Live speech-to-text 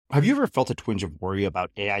Have you ever felt a twinge of worry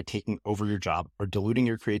about AI taking over your job or diluting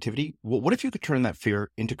your creativity? Well, what if you could turn that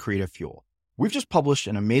fear into creative fuel? We've just published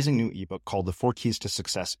an amazing new ebook called The 4 Keys to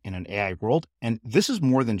Success in an AI World, and this is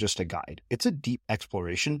more than just a guide. It's a deep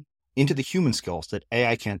exploration into the human skills that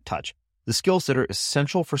AI can't touch, the skills that are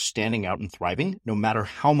essential for standing out and thriving, no matter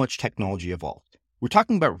how much technology evolves. We're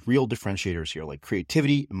talking about real differentiators here, like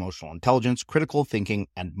creativity, emotional intelligence, critical thinking,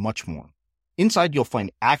 and much more. Inside, you'll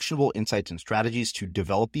find actionable insights and strategies to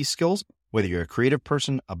develop these skills, whether you're a creative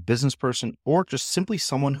person, a business person, or just simply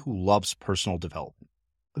someone who loves personal development.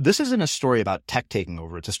 This isn't a story about tech taking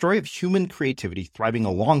over. It's a story of human creativity thriving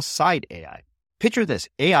alongside AI. Picture this,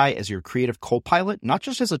 AI as your creative co-pilot, not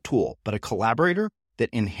just as a tool, but a collaborator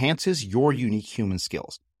that enhances your unique human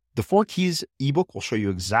skills. The 4 Keys ebook will show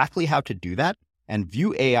you exactly how to do that and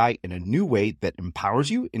view AI in a new way that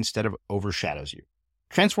empowers you instead of overshadows you.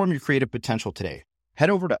 Transform your creative potential today. Head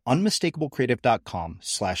over to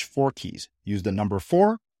unmistakablecreative.com/4keys. Use the number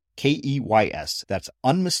 4, KEYS. That's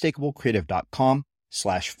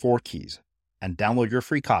unmistakablecreative.com/4keys and download your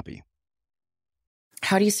free copy.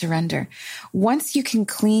 How do you surrender? Once you can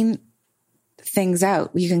clean things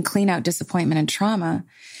out, you can clean out disappointment and trauma,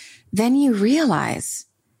 then you realize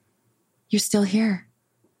you're still here.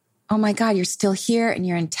 Oh my God, you're still here and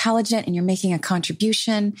you're intelligent and you're making a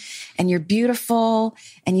contribution and you're beautiful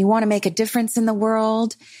and you want to make a difference in the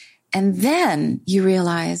world. And then you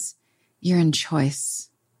realize you're in choice.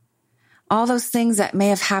 All those things that may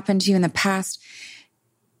have happened to you in the past,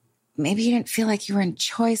 maybe you didn't feel like you were in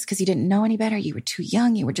choice because you didn't know any better. You were too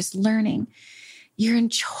young. You were just learning. You're in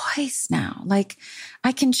choice now. Like,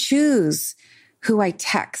 I can choose who I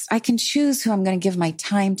text. I can choose who I'm going to give my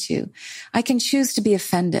time to. I can choose to be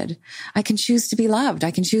offended. I can choose to be loved. I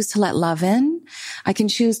can choose to let love in. I can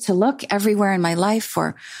choose to look everywhere in my life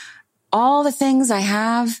for all the things I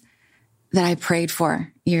have that I prayed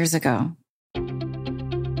for years ago.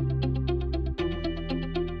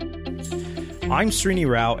 I'm Srini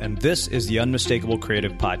Rao, and this is the Unmistakable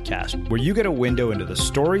Creative Podcast, where you get a window into the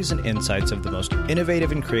stories and insights of the most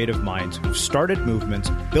innovative and creative minds who've started movements,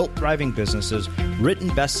 built thriving businesses, written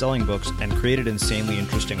best-selling books, and created insanely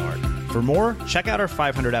interesting art. For more, check out our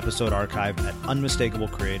 500-episode archive at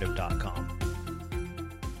unmistakablecreative.com.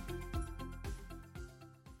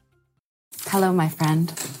 Hello, my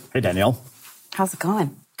friend. Hey, Danielle. How's it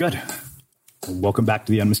going? Good. Welcome back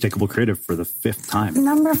to the Unmistakable Creative for the 5th time.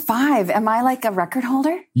 Number 5. Am I like a record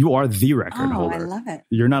holder? You are the record holder. I love it.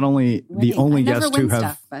 You're not only the only guest to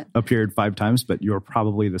have but appeared 5 times, but you're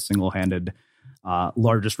probably the single-handed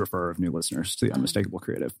largest referrer of new listeners to the Unmistakable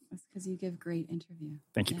Creative. That's because you give great interview.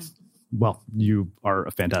 Thank you. Yeah. Well, you are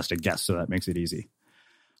a fantastic guest, so that makes it easy.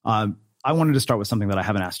 I wanted to start with something that I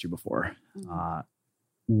haven't asked you before.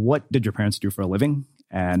 What did your parents do for a living?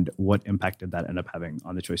 And what impact did that end up having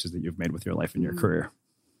on the choices that you've made with your life and your career?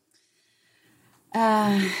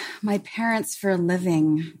 My parents for a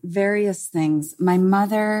living, various things. My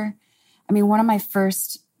mother, one of my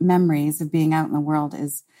first memories of being out in the world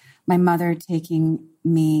is my mother taking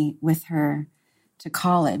me with her to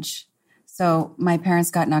college. So my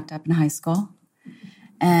parents got knocked up in high school,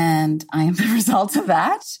 and I am the result of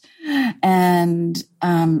that. And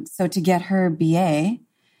so to get her BA,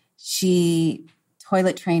 she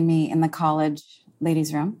toilet trained me in the college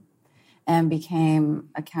ladies' room and became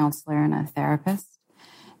a counselor and a therapist.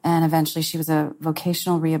 And eventually she was a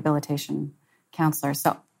vocational rehabilitation counselor.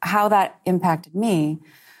 So how that impacted me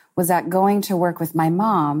was that going to work with my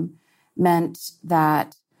mom meant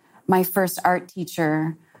that my first art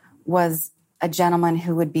teacher was a gentleman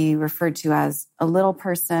who would be referred to as a little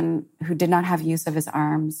person who did not have use of his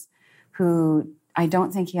arms, who I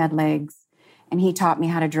don't think he had legs. And he taught me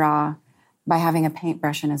how to draw by having a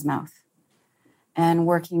paintbrush in his mouth, and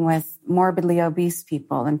working with morbidly obese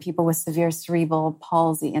people and people with severe cerebral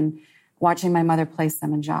palsy and watching my mother place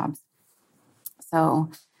them in jobs. So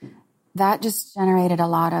that just generated a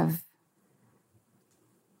lot of,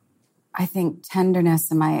 I think, tenderness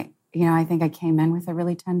in my, I think I came in with a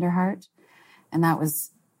really tender heart, and that was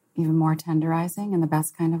even more tenderizing in the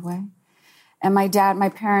best kind of way. And my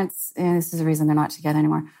parents, and this is the reason they're not together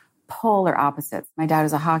anymore, polar opposites. My dad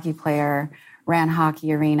was a hockey player, ran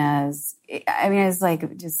hockey arenas. It's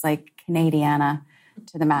like just like Canadiana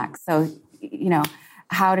to the max. So,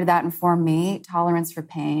 how did that inform me? Tolerance for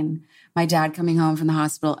pain. My dad coming home from the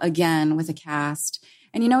hospital again with a cast.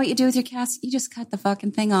 And you know what you do with your cast? You just cut the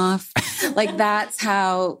fucking thing off. Like, that's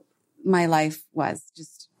how my life was,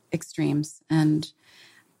 just extremes. And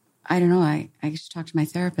I don't know, I should talk to my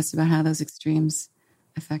therapist about how those extremes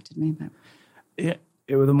affected me. But yeah.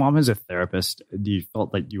 With a mom as a therapist, do you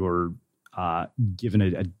felt like you were given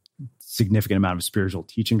a significant amount of spiritual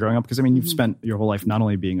teaching growing up? Because I mean, you've spent your whole life not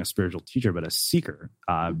only being a spiritual teacher, but a seeker.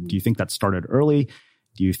 Do you think that started early?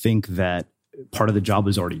 Do you think that part of the job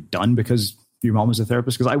was already done because your mom was a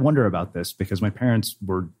therapist? Because I wonder about this because my parents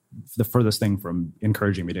were the furthest thing from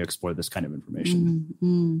encouraging me to explore this kind of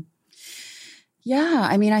information. Yeah.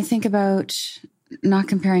 I mean, I think about not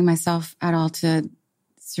comparing myself at all to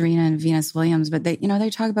Serena and Venus Williams, but they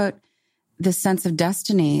talk about this sense of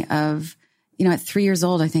destiny of, at 3 years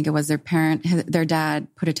old, I think it was their dad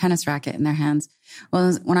put a tennis racket in their hands.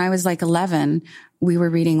 Well, when I was like 11, we were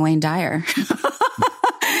reading Wayne Dyer.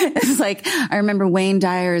 It's like, I remember Wayne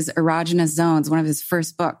Dyer's Erogenous Zones, one of his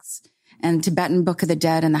first books, and Tibetan Book of the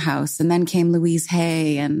Dead in the house. And then came Louise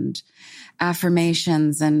Hay and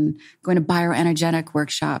affirmations and going to bioenergetic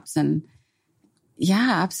workshops. And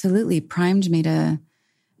yeah, absolutely primed me to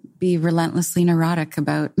be relentlessly neurotic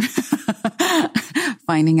about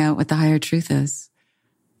finding out what the higher truth is.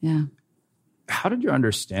 Yeah. How did your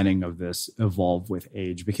understanding of this evolve with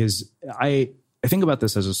age? Because I think about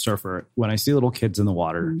this as a surfer. When I see little kids in the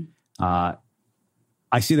water,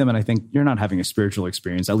 I see them and I think you're not having a spiritual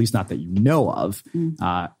experience, at least not that you know of.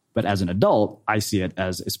 But as an adult, I see it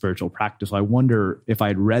as a spiritual practice. So I wonder if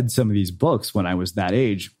I'd read some of these books when I was that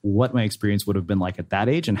age, what my experience would have been like at that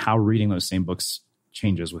age and how reading those same books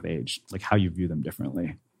changes with age, like how you view them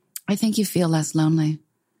differently. I think you feel less lonely.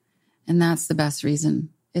 And that's the best reason.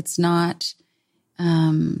 It's not,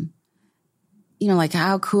 like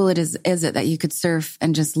how cool is it that you could surf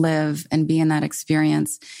and just live and be in that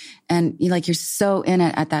experience. And you're so in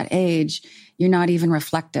it at that age, you're not even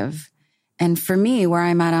reflective. And for me, where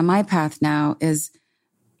I'm at on my path now is,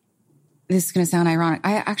 this is going to sound ironic,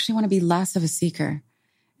 I actually want to be less of a seeker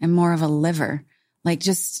and more of a liver. I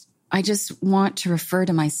just want to refer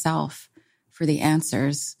to myself for the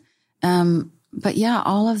answers. But yeah,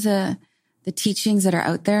 all of the teachings that are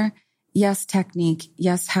out there, yes, technique,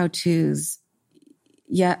 yes, how-tos.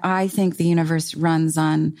 Yeah, I think the universe runs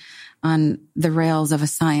on the rails of a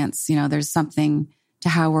science. There's something to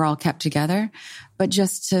how we're all kept together, but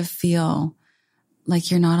just to feel like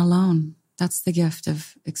you're not alone. That's the gift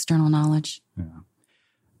of external knowledge. Yeah.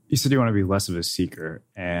 You said you want to be less of a seeker.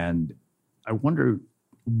 And I wonder,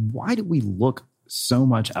 why do we look so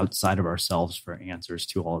much outside of ourselves for answers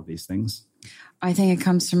to all of these things? I think it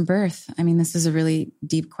comes from birth. I mean, this is a really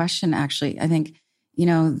deep question, actually. I think,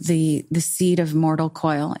 the seed of mortal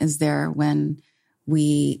coil is there when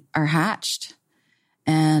we are hatched.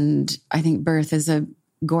 And I think birth is a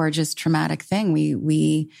gorgeous, traumatic thing.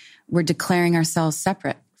 We're declaring ourselves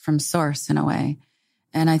separate from source in a way.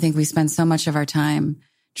 And I think we spend so much of our time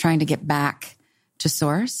trying to get back to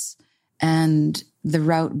source. And the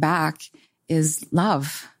route back is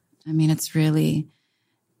love. I mean, it's really,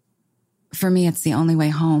 for me, it's the only way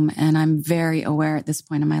home. And I'm very aware at this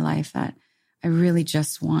point in my life that I really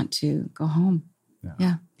just want to go home.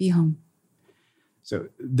 Yeah, be home. So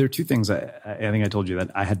there are two things. I think I told you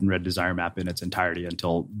that I hadn't read Desire Map in its entirety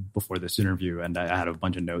until before this interview, and I had a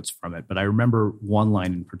bunch of notes from it. But I remember one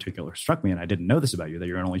line in particular struck me, and I didn't know this about you, that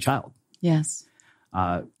you're an only child. Yes.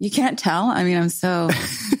 You can't tell. I mean, I'm so,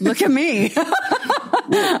 look at me.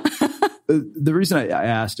 The reason I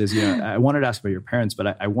asked is, I wanted to ask about your parents,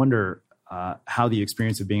 but I wonder how the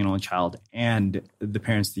experience of being an only child and the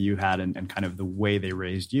parents that you had and kind of the way they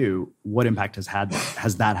raised you, what impact has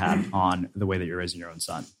that had on the way that you're raising your own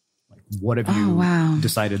son? Like, what have you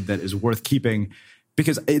decided that is worth keeping?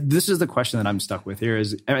 Because this is the question that I'm stuck with here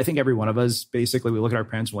is, I think every one of us, basically, we look at our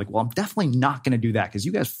parents and we're like, well, I'm definitely not going to do that because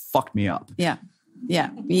you guys fucked me up. Yeah.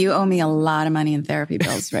 Yeah. You owe me a lot of money in therapy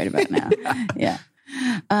bills right about now. Yeah.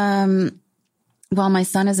 Well, my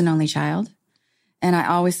son is an only child. And I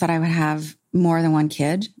always thought I would have more than one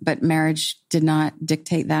kid, but marriage did not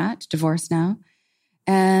dictate that. Divorce now.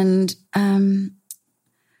 And I'm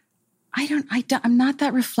not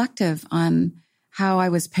that reflective on how I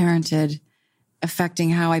was parented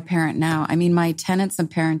affecting how I parent now. I mean, my tenets of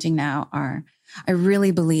parenting now are, I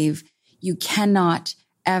really believe you cannot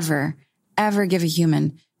ever give a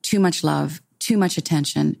human too much love, too much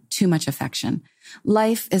attention, too much affection.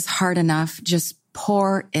 Life is hard enough. Just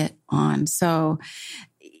pour it on. So,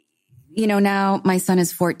 now my son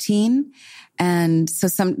is 14. And so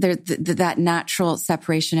that natural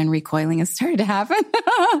separation and recoiling has started to happen.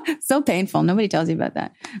 So painful. Nobody tells you about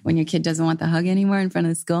that when your kid doesn't want the hug anymore in front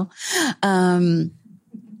of the school. My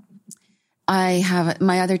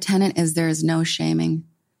other tenet is there is no shaming.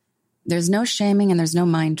 There's no shaming and there's no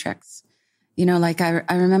mind tricks. I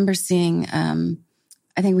remember seeing,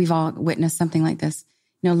 I think we've all witnessed something like this.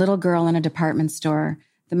 A little girl in a department store.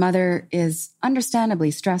 The mother is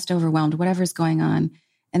understandably stressed, overwhelmed, whatever's going on.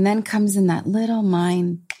 And then comes in that little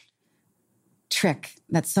mind trick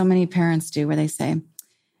that so many parents do where they say,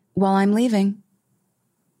 well, I'm leaving.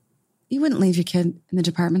 You wouldn't leave your kid in the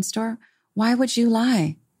department store. Why would you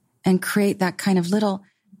lie and create that kind of little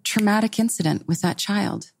traumatic incident with that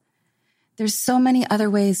child? There's so many other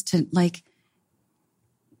ways to like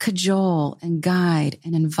cajole and guide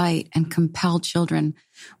and invite and compel children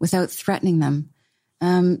without threatening them.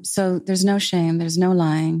 So there's no shame. There's no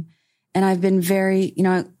lying. And I've been very,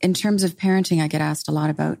 in terms of parenting, I get asked a lot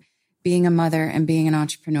about being a mother and being an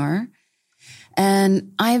entrepreneur.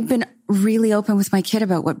 And I've been really open with my kid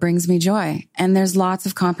about what brings me joy. And there's lots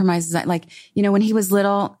of compromises. When he was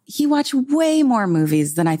little, he watched way more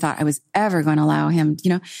movies than I thought I was ever going to allow him,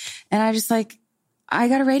 and I just I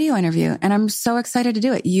got a radio interview and I'm so excited to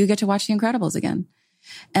do it. You get to watch The Incredibles again.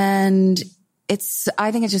 And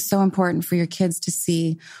I think it's just so important for your kids to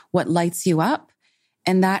see what lights you up.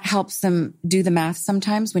 And that helps them do the math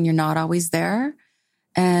sometimes when you're not always there.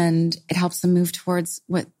 And it helps them move towards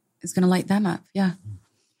what is going to light them up. Yeah.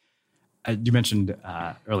 You mentioned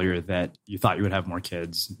earlier that you thought you would have more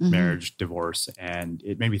kids, marriage, divorce, and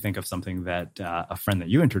it made me think of something that a friend that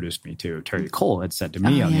you introduced me to, Terry Cole, had said to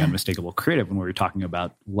me on The Unmistakable Creative when we were talking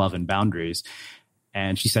about love and boundaries.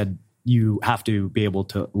 And she said, you have to be able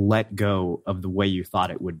to let go of the way you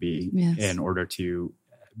thought it would be in order to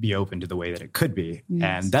be open to the way that it could be.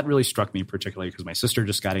 Yes. And that really struck me particularly because my sister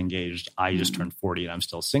just got engaged. I just turned 40 and I'm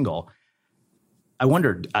still single. I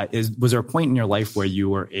wondered, was there a point in your life where you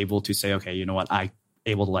were able to say, okay, you know what, I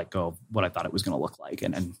able to let go of what I thought it was going to look like?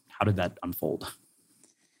 And how did that unfold?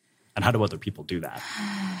 And how do other people do that?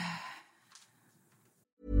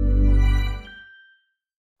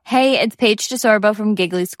 Hey, it's Paige DeSorbo from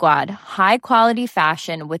Giggly Squad. High quality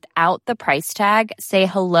fashion without the price tag. Say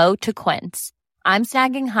hello to Quince. I'm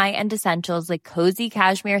snagging high-end essentials like cozy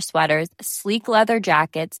cashmere sweaters, sleek leather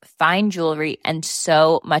jackets, fine jewelry, and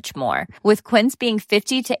so much more. With Quince being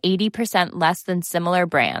 50 to 80% less than similar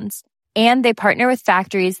brands. And they partner with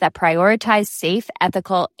factories that prioritize safe,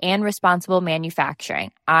 ethical, and responsible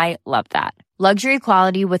manufacturing. I love that. Luxury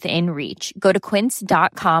quality within reach. Go to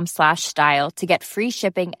quince.com/style to get free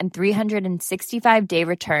shipping and 365-day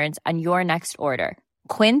returns on your next order.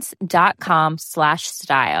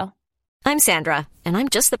 Quince.com/style. I'm Sandra, and I'm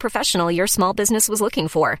just the professional your small business was looking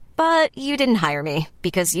for. But you didn't hire me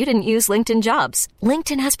because you didn't use LinkedIn Jobs.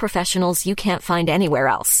 LinkedIn has professionals you can't find anywhere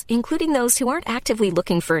else, including those who aren't actively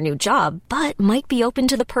looking for a new job, but might be open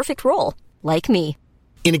to the perfect role, like me.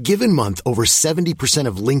 In a given month, over 70%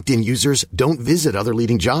 of LinkedIn users don't visit other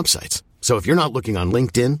leading job sites. So if you're not looking on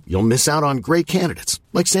LinkedIn, you'll miss out on great candidates,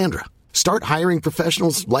 like Sandra. Start hiring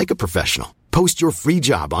professionals like a professional. Post your free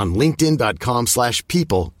job on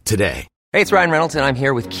linkedin.com/people today. Hey, it's Ryan Reynolds, and I'm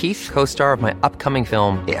here with Keith, co-star of my upcoming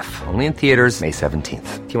film, If, only in theaters May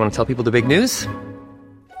 17th. Do you want to tell people the big news?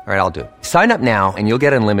 All right, I'll do it. Sign up now and you'll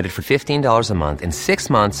get unlimited for $15 a month and 6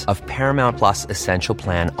 months of Paramount Plus Essential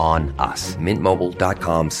Plan on us.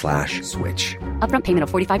 MintMobile.com/switch. Upfront payment of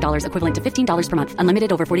 $45 equivalent to $15 per month.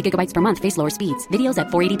 Unlimited over 40 gigabytes per month. Face lower speeds. Videos at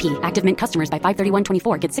 480p. Active Mint customers by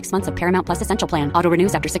 531.24 get 6 months of Paramount Plus Essential Plan. Auto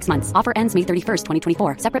renews after 6 months. Offer ends May 31st,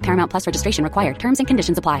 2024. Separate Paramount Plus registration required. Terms and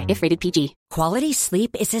conditions apply if rated PG. Quality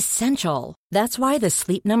sleep is essential. That's why the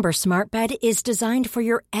Sleep Number Smart Bed is designed for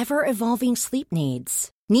your ever-evolving sleep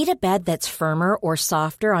needs. Need a bed that's firmer or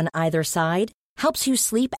softer on either side? Helps you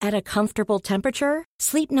sleep at a comfortable temperature?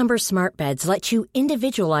 Sleep Number Smart Beds let you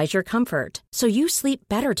individualize your comfort, so you sleep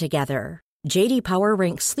better together. J.D. Power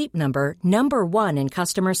ranks Sleep Number number 1 in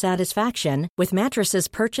customer satisfaction with mattresses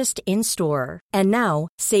purchased in-store. And now,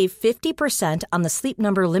 save 50% on the Sleep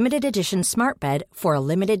Number Limited Edition Smart Bed for a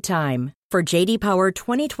limited time. For J.D. Power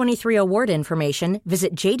 2023 award information,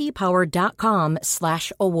 visit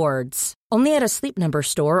jdpower.com/awards. Only at a Sleep Number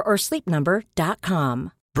store or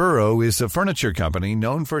sleepnumber.com. Burrow is a furniture company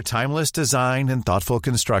known for timeless design and thoughtful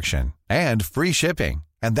construction, and free shipping,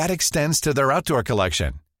 and that extends to their outdoor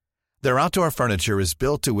collection. Their outdoor furniture is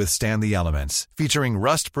built to withstand the elements, featuring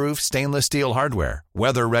rust-proof stainless steel hardware,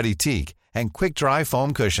 weather-ready teak, and quick-dry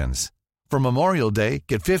foam cushions. For Memorial Day,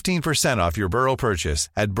 get 15% off your Burrow purchase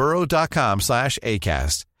at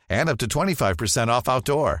burrow.com/ACAST and up to 25% off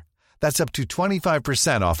outdoor. That's up to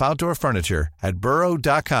 25% off outdoor furniture at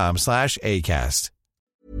burrow.com/ACAST.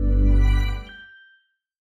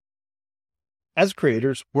 As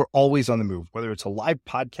creators, we're always on the move. Whether it's a live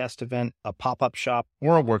podcast event, a pop-up shop,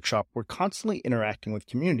 or a workshop, we're constantly interacting with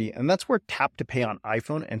community, and that's where Tap to Pay on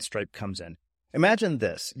iPhone and Stripe comes in. Imagine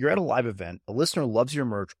this. You're at a live event, a listener loves your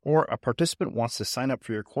merch, or a participant wants to sign up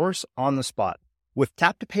for your course on the spot. With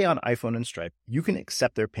Tap to Pay on iPhone and Stripe, you can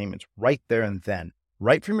accept their payments right there and then,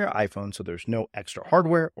 right from your iPhone, so there's no extra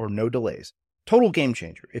hardware or no delays. Total game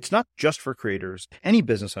changer. It's not just for creators. Any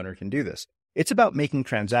business owner can do this. It's about making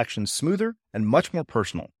transactions smoother and much more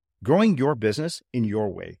personal, growing your business in your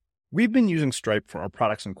way. We've been using Stripe for our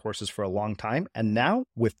products and courses for a long time, and now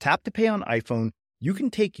with Tap to Pay on iPhone, you can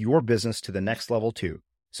take your business to the next level too.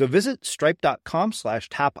 So visit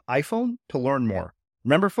stripe.com/tapiphone to learn more.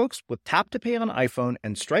 Remember, folks, with Tap to Pay on iPhone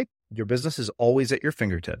and Stripe, your business is always at your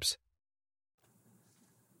fingertips.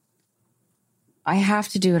 I have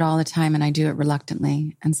to do it all the time, and I do it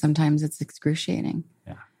reluctantly. And sometimes it's excruciating.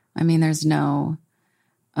 Yeah. I mean, there's no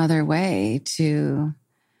other way to,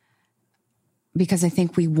 because I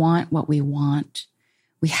think we want what we want.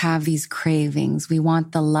 We have these cravings. We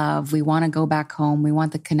want the love. We want to go back home. We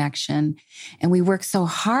want the connection. And we work so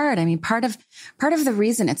hard. I mean, part of the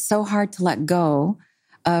reason it's so hard to let go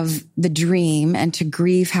of the dream and to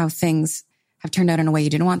grieve how things have turned out in a way you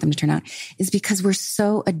didn't want them to turn out is because we're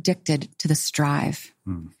so addicted to the strive.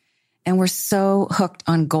 And we're so hooked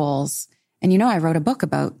on goals. And, I wrote a book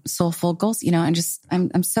about soulful goals, and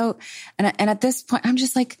I'm so, and at this point, I'm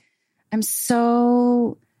just like,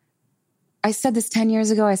 I said this 10 years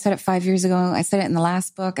ago. I said it 5 years ago. I said it in the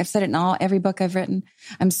last book. I've said it in every book I've written.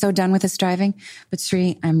 I'm so done with the striving. But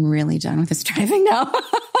Sri, I'm really done with the striving now.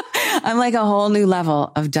 I'm like a whole new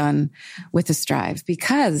level of done with the strive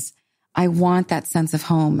because I want that sense of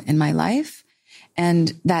home in my life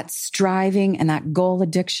and that striving and that goal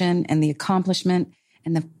addiction and the accomplishment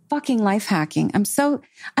and the fucking life hacking. I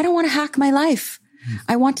don't want to hack my life.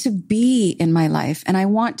 I want to be in my life and I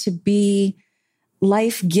want to be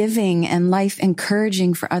life giving and life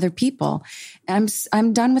encouraging for other people.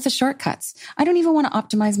 I'm done with the shortcuts. I don't even want to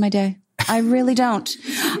optimize my day. I really don't.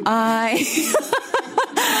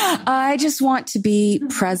 I just want to be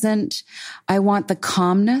present. I want the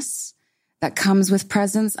calmness that comes with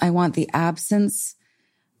presence. I want the absence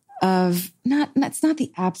of it's not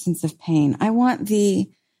the absence of pain. I want the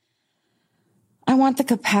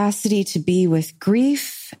capacity to be with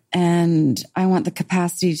grief, and I want the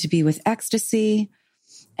capacity to be with ecstasy.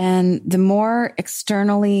 And the more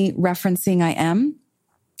externally referencing I am,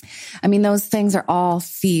 I mean, those things are all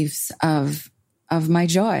thieves of my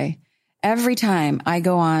joy. Every time I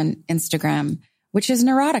go on Instagram, which is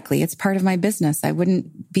neurotically, it's part of my business. I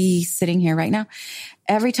wouldn't be sitting here right now.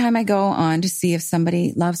 Every time I go on to see if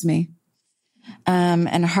somebody loves me,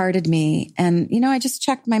 and hearted me. And, I just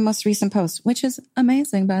checked my most recent post, which is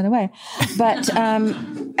amazing, by the way. But,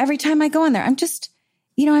 every time I go on there, I'm just,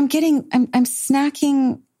 I'm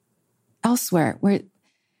snacking elsewhere where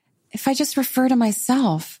if I just refer to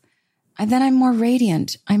myself, then I'm more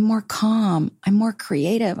radiant. I'm more calm. I'm more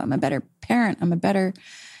creative. I'm a better parent. I'm a better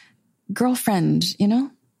girlfriend,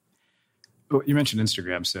 Well, you mentioned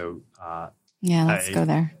Instagram. So, yeah, let's go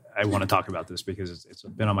there. I want to talk about this because it's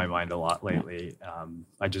been on my mind a lot lately.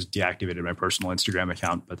 I just deactivated my personal Instagram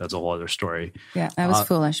account, but that's a whole other story. Yeah, that was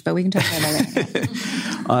foolish, but we can talk about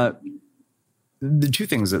that later. The two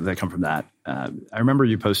things that come from that, I remember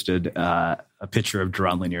you posted a picture of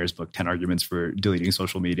Jaron Lanier's book, 10 Arguments for Deleting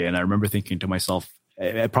Social Media. And I remember thinking to myself,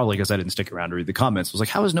 probably because I didn't stick around to read the comments, was like,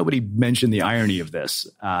 how has nobody mentioned the irony of this?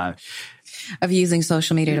 Of using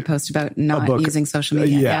social media to post about not using social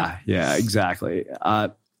media. Yeah, exactly.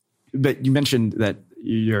 But you mentioned that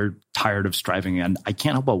you're tired of striving, and I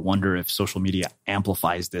can't help but wonder if social media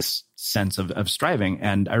amplifies this sense of striving.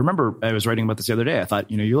 And I remember I was writing about this the other day. I thought,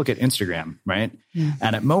 you look at Instagram, right? Yeah.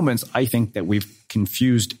 And at moments, I think that we've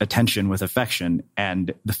confused attention with affection,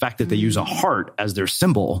 and the fact that they use a heart as their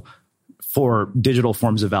symbol for digital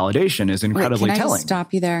forms of validation is incredibly telling. Can I just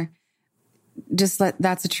stop you there?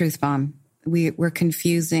 That's a truth bomb. We're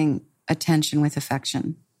confusing attention with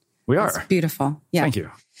affection. We are. It's beautiful. Yeah. Thank you.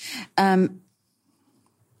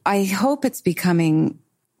 I hope it's becoming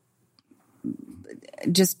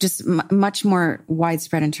just much more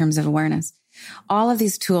widespread in terms of awareness. All of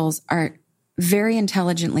these tools are very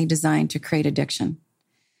intelligently designed to create addiction.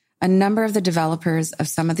 A number of the developers of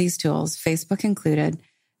some of these tools, Facebook included,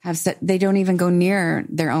 have said they don't even go near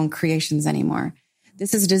their own creations anymore.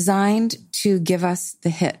 This is designed to give us the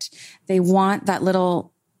hit. They want that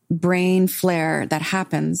little brain flare that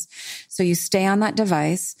happens. So you stay on that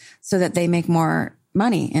device so that they make more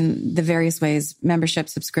money in the various ways, membership,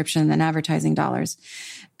 subscription, and advertising dollars.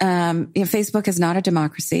 Facebook is not a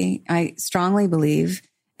democracy. I strongly believe,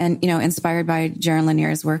 and, inspired by Jaron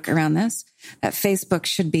Lanier's work around this, that Facebook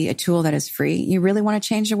should be a tool that is free. You really want to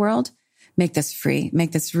change the world? Make this free.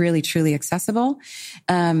 Make this really, truly accessible.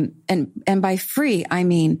 And by free, I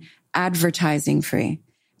mean advertising free.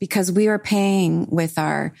 Because we are paying with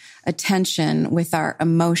our attention, with our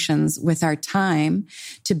emotions, with our time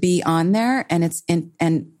to be on there. And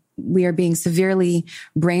we are being severely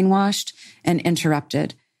brainwashed and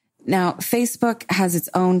interrupted. Now, Facebook has its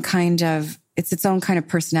own kind of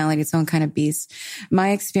personality, its own kind of beast.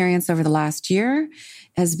 My experience over the last year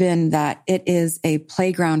has been that it is a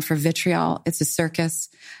playground for vitriol. It's a circus.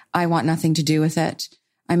 I want nothing to do with it.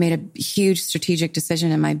 I made a huge strategic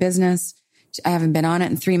decision in my business. I haven't been on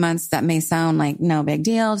it in 3 months. That may sound like no big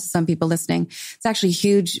deal to some people listening. It's actually a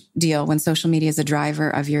huge deal when social media is a driver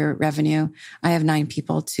of your revenue. I have 9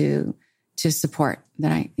 people to support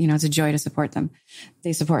that it's a joy to support them.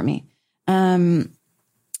 They support me.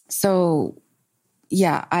 So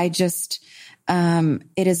yeah, it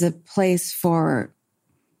is a place for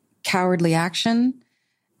cowardly action.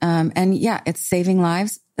 And yeah, it's saving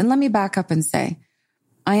lives. And let me back up and say,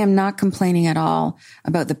 I am not complaining at all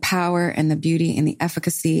about the power and the beauty and the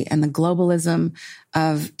efficacy and the globalism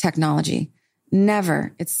of technology.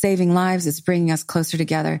 Never. It's saving lives. It's bringing us closer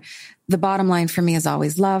together. The bottom line for me is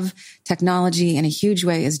always love. Technology in a huge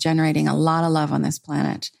way is generating a lot of love on this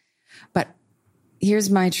planet. But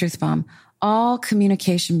here's my truth bomb. All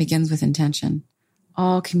communication begins with intention.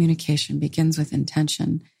 All communication begins with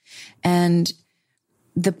intention. And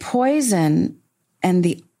the poison and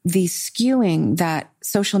the skewing that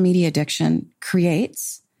social media addiction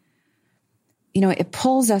creates, it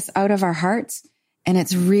pulls us out of our hearts and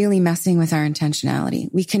it's really messing with our intentionality.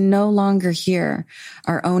 We can no longer hear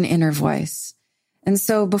our own inner voice. And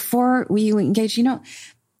so before we engage,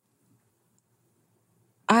 if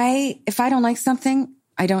I don't like something,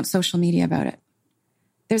 I don't social media about it.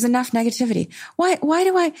 There's enough negativity. Why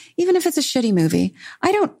do I, even if it's a shitty movie,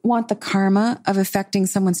 I don't want the karma of affecting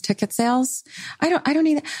someone's ticket sales. I don't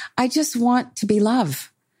need that. I just want to be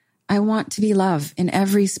love. I want to be love in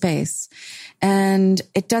every space. And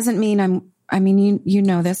it doesn't mean you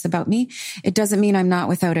know this about me. It doesn't mean I'm not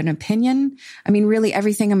without an opinion. I mean, really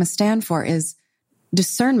everything I'm going to stand for is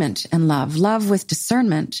discernment and love with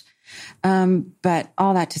discernment. But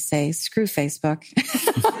all that to say, screw Facebook.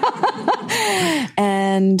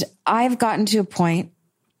 And I've gotten to a point,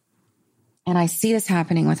 and I see this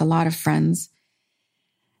happening with a lot of friends,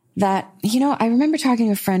 that, I remember talking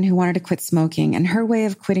to a friend who wanted to quit smoking, and her way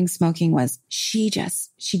of quitting smoking was she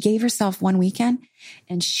gave herself one weekend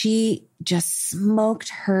and she just smoked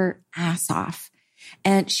her ass off.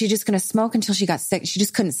 And she's just going to smoke until she got sick. She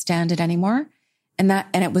just couldn't stand it anymore. And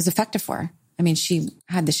it was effective for her. I mean, she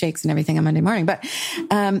had the shakes and everything on Monday morning, but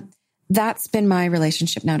that's been my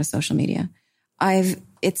relationship now to social media.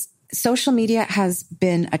 Social media has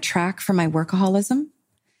been a track for my workaholism.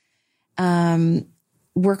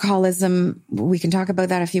 Workaholism, we can talk about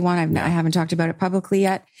that if you want. I haven't talked about it publicly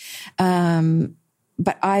yet.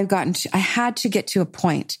 But I had to get to a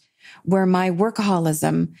point where my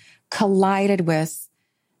workaholism collided with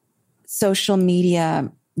social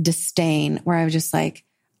media disdain, where I was just like,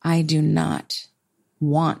 I do not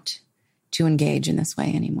want to engage in this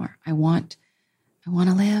way anymore. I want to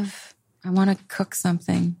live. I want to cook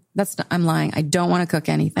something. I'm lying. I don't want to cook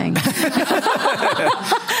anything, but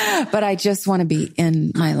I just want to be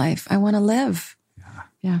in my life. I want to live.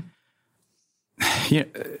 Yeah. So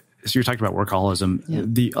you're talking about workaholism. Yeah.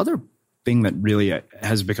 The other thing that really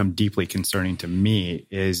has become deeply concerning to me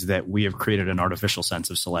is that we have created an artificial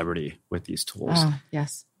sense of celebrity with these tools. Oh,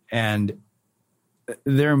 yes. And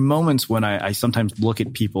there are moments when I sometimes look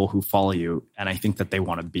at people who follow you and I think that they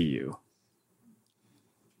want to be you.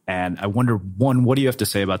 And I wonder, one, what do you have to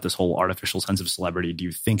say about this whole artificial sense of celebrity? Do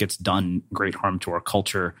you think it's done great harm to our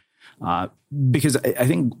culture? Because I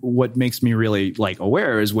think what makes me really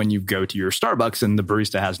aware is when you go to your Starbucks and the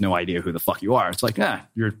barista has no idea who the fuck you are. It's like,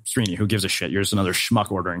 you're Srini, who gives a shit? You're just another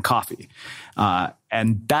schmuck ordering coffee.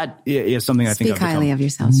 And that is something I think I've highly of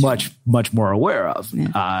yourself, much more aware of,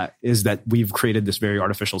 is that we've created this very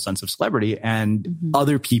artificial sense of celebrity, and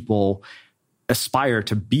other people aspire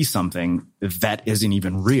to be something that isn't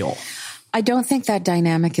even real. I don't think that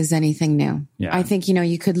dynamic is anything new. Yeah. I think,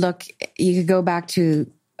 you could go back to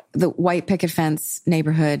the white picket fence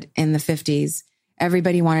neighborhood in the 50s.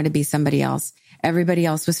 Everybody wanted to be somebody else. Everybody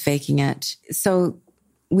else was faking it. So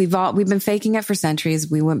we've been faking it for centuries.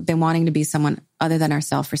 We've been wanting to be someone other than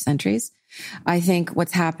ourselves for centuries. I think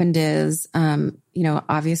what's happened is,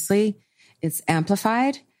 obviously it's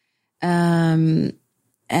amplified.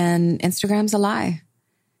 And Instagram's a lie.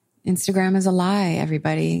 Instagram is a lie,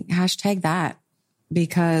 everybody. Hashtag that.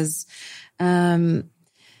 Because, first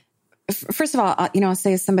of all, I'll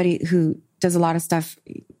say as somebody who does a lot of stuff,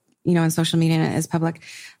 on social media and is public,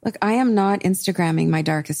 look, I am not Instagramming my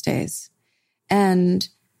darkest days. And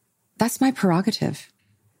that's my prerogative.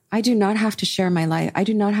 I do not have to share my life. I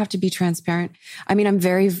do not have to be transparent. I mean, I'm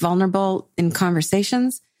very vulnerable in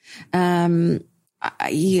conversations.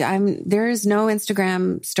 there is no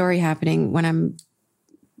Instagram story happening when I'm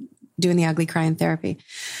doing the ugly cry in therapy.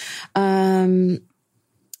 But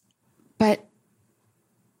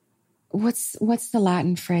what's the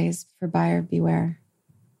Latin phrase for buyer beware?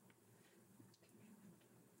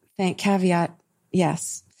 Caveat.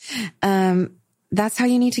 Yes. That's how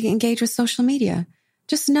you need to engage with social media.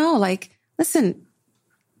 Just know, like, listen,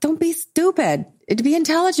 don't be stupid. To be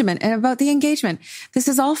intelligent and about the engagement. This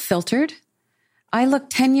is all filtered. I look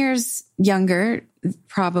 10 years younger,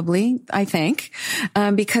 probably, I think,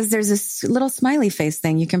 because there's this little smiley face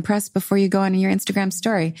thing you can press before you go on your Instagram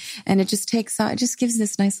story. And it just gives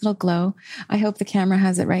this nice little glow. I hope the camera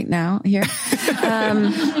has it right now here.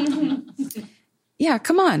 Yeah,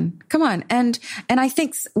 come on. And I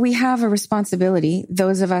think we have a responsibility,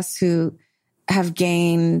 those of us who have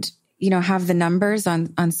gained, have the numbers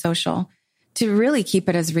on social, to really keep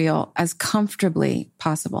it as real, as comfortably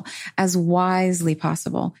possible, as wisely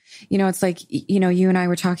possible. It's like, you and I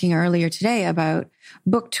were talking earlier today about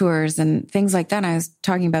book tours and things like that. And I was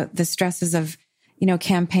talking about the stresses of,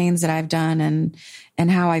 campaigns that I've done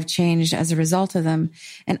and how I've changed as a result of them.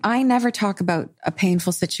 And I never talk about a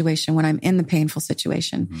painful situation when I'm in the painful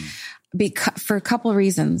situation, for a couple of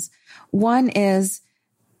reasons. One is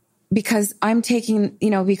because I'm taking,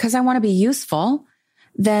 because I want to be useful.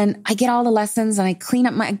 Then I get all the lessons and I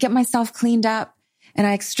get myself cleaned up and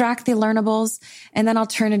I extract the learnables and then I'll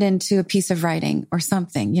turn it into a piece of writing or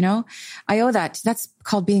something, I owe that. That's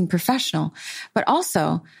called being professional. But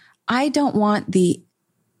also, I don't want the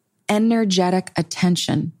energetic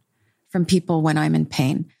attention from people when I'm in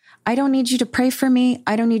pain. I don't need you to pray for me.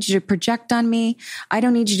 I don't need you to project on me. I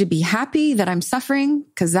don't need you to be happy that I'm suffering,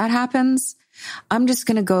 because that happens. I'm just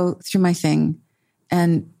going to go through my thing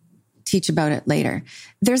and teach about it later.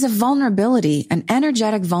 There's a vulnerability, an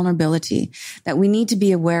energetic vulnerability that we need to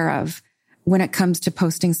be aware of when it comes to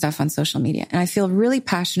posting stuff on social media. And I feel really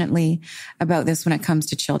passionately about this when it comes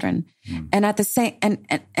to children. And at the same,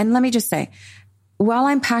 and let me just say, while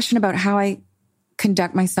I'm passionate about how I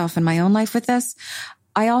conduct myself in my own life with this,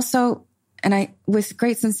 I also, with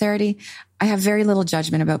great sincerity, I have very little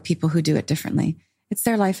judgment about people who do it differently. It's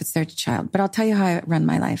their life. It's their child. But I'll tell you how I run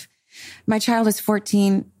my life. My child is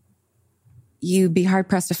 14. You'd be hard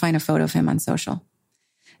pressed to find a photo of him on social.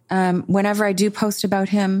 Whenever I do post about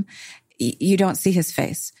him, you don't see his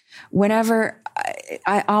face. Whenever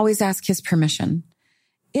I always ask his permission.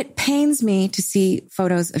 It pains me to see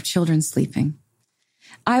photos of children sleeping.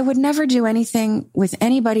 I would never do anything with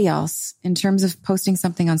anybody else in terms of posting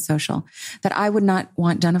something on social that I would not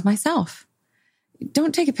want done of myself.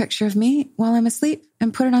 Don't take a picture of me while I'm asleep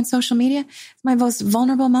and put it on social media. It's my most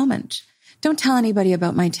vulnerable moment. Don't tell anybody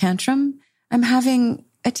about my tantrum. I'm having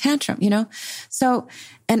a tantrum, So,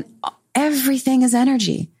 and everything is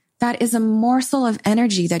energy. That is a morsel of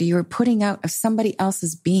energy that you are putting out of somebody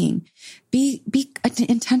else's being. Be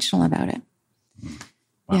intentional about it.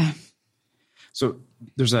 Wow. Yeah. So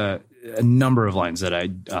there's a number of lines that I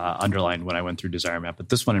underlined when I went through Desire Map, but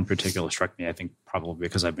this one in particular struck me, I think, probably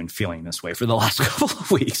because I've been feeling this way for the last couple of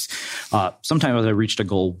weeks. Sometimes I reached a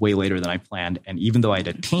goal way later than I planned, and even though I'd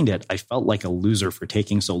attained it, I felt like a loser for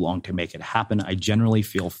taking so long to make it happen. I generally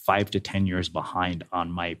feel 5 to 10 years behind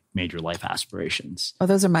on my major life aspirations. Oh,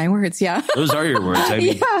 those are my words, yeah. Those are your words. I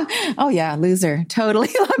mean, yeah. Oh, yeah, loser. Totally.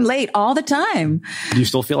 I'm late all the time. Do you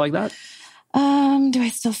still feel like that? Do I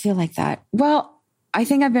still feel like that? Well, I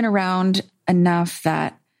think I've been around enough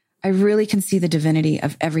that I really can see the divinity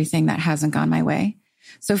of everything that hasn't gone my way.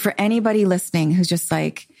 So for anybody listening who's just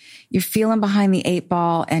like, you're feeling behind the 8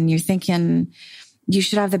 ball and you're thinking you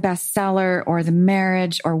should have the bestseller or the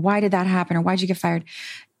marriage or why did that happen or why'd you get fired?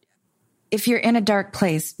 If you're in a dark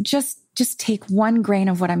place, just take 1 grain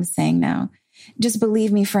of what I'm saying now. Just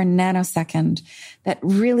believe me for a nanosecond that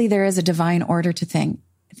really there is a divine order to things.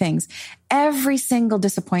 Every single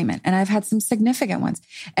disappointment, and I've had some significant ones,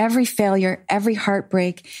 every failure, every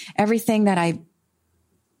heartbreak, everything that I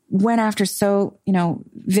went after so,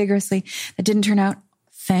 vigorously that didn't turn out,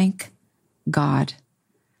 thank God.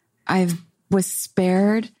 I was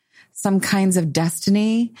spared some kinds of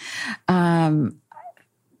destiny. I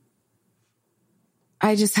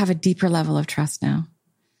just have a deeper level of trust now.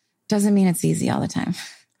 Doesn't mean it's easy all the time.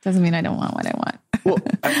 Doesn't mean I don't want what I want. Well,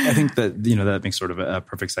 I think that, that makes sort of a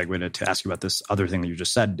perfect segue to ask you about this other thing that you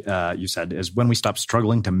just said. You said is when we stop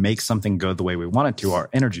struggling to make something go the way we want it to, our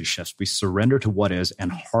energy shifts. We surrender to what is,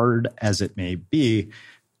 and hard as it may be,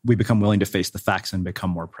 we become willing to face the facts and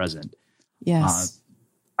become more present. Yes.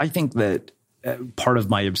 I think that part of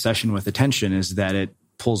my obsession with attention is that it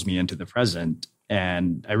pulls me into the present.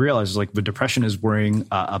 And I realize like the depression is worrying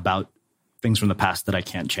about things from the past that I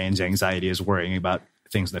can't change. Anxiety is worrying about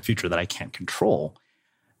things in the future that I can't control.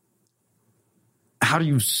 How do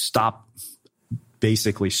you stop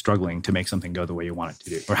basically struggling to make something go the way you want it to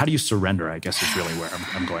do? Or how do you surrender, I guess, is really where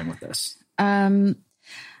I'm going with this.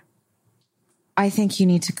 I think you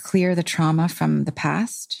need to clear the trauma from the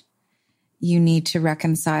past. You need to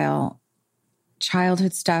reconcile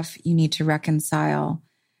childhood stuff. You need to reconcile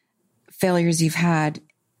failures you've had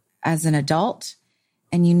as an adult.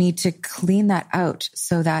 And you need to clean that out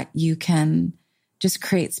so that you can just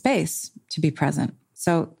create space to be present.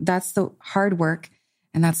 So that's the hard work.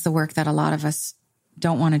 And that's the work that a lot of us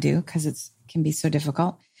don't want to do because it can be so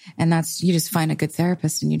difficult. And that's, you just find a good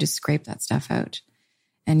therapist and you just scrape that stuff out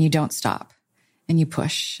and you don't stop and you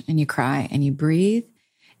push and you cry and you breathe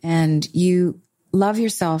and you love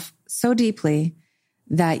yourself so deeply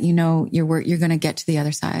that you know you're going to get to the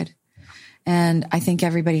other side. And I think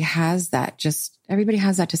everybody has that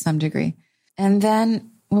to some degree. And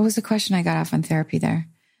then what was the question I got off on therapy there?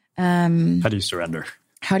 How do you surrender?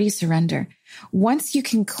 How do you surrender? Once you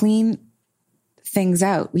can clean things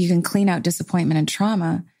out, you can clean out disappointment and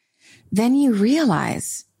trauma, then you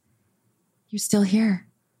realize you're still here.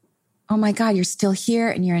 Oh my God, you're still here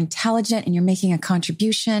and you're intelligent and you're making a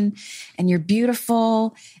contribution and you're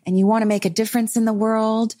beautiful and you want to make a difference in the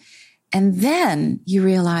world. And then you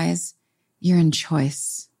realize you're in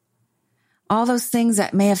choice. All those things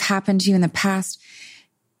that may have happened to you in the past,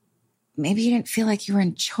 maybe you didn't feel like you were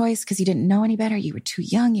in choice because you didn't know any better. You were too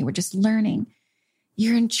young. You were just learning.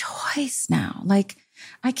 You're in choice now. Like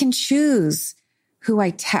I can choose who I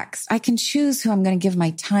text. I can choose who I'm going to give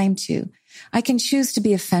my time to. I can choose to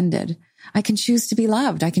be offended. I can choose to be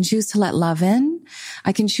loved. I can choose to let love in.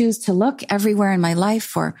 I can choose to look everywhere in my life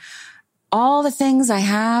for all the things I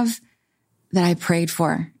have that I prayed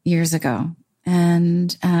for years ago.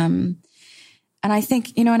 And I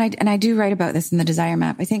think, you know, and I do write about this in the desire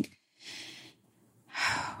map. I think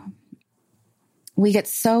we get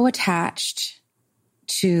so attached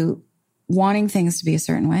to wanting things to be a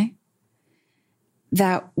certain way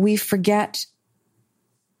that we forget,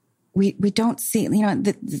 we don't see, you know,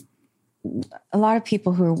 a lot of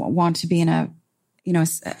people who want to be in a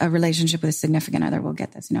relationship with a significant other will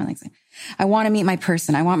get this, you know, like I want to meet my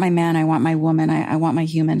person. I want my man. I want my woman. I want my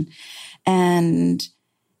human. And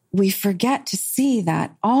we forget to see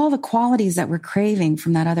that all the qualities that we're craving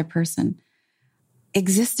from that other person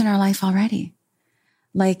exist in our life already.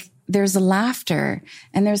 Like there's laughter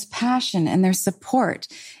and there's passion and there's support.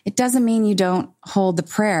 It doesn't mean you don't hold the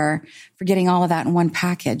prayer for getting all of that in one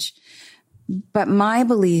package. But my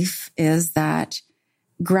belief is that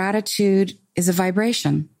gratitude is a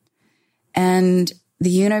vibration and the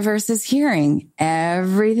universe is hearing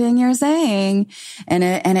everything you're saying and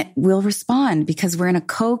it will respond because we're in a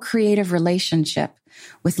co-creative relationship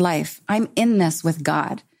with life. I'm in this with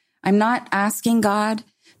God. I'm not asking God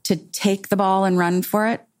to take the ball and run for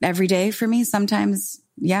it every day for me. Sometimes,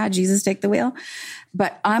 yeah, Jesus, take the wheel.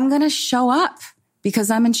 But I'm going to show up because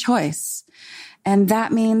I'm in choice. And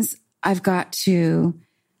that means I've got to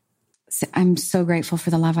say, I'm so grateful for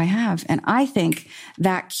the love I have. And I think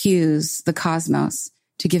that cues the cosmos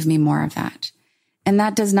to give me more of that. And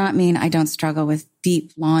that does not mean I don't struggle with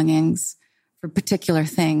deep longings for particular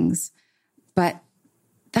things. But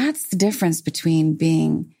that's the difference between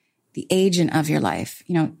being the agent of your life,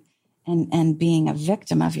 you know, and being a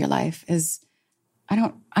victim of your life is I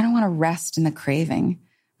don't want to rest in the craving.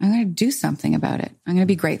 I'm going to do something about it. I'm going to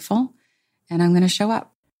be grateful and I'm going to show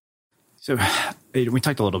up. So we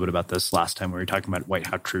talked a little bit about this last time. We were talking about White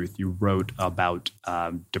Hot Truth. You wrote about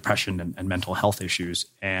depression and mental health issues.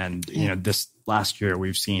 And, you know, this last year,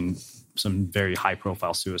 we've seen some very high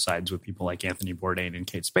profile suicides with people like Anthony Bourdain and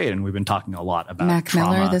Kate Spade. And we've been talking a lot about Mac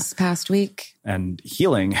trauma Miller this past week and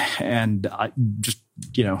healing. And I just,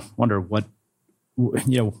 you know, wonder what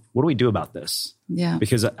do we do about this? Yeah.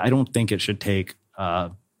 Because I don't think it should take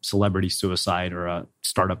a celebrity suicide or a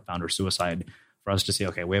startup founder suicide for us to say,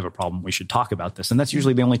 okay, we have a problem. We should talk about this. And that's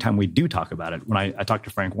usually the only time we do talk about it. When I talked to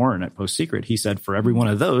Frank Warren at Post Secret, he said, for every one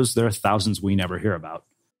of those, there are thousands we never hear about.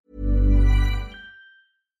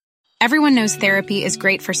 Everyone knows therapy is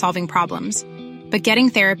great for solving problems, but getting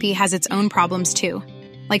therapy has its own problems too,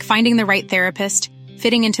 like finding the right therapist,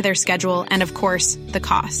 fitting into their schedule, and of course, the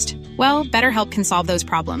cost. Well, BetterHelp can solve those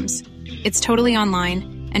problems. It's totally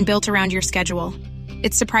online and built around your schedule.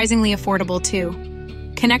 It's surprisingly affordable too.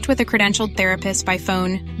 Connect with a credentialed therapist by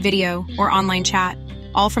phone, video, or online chat,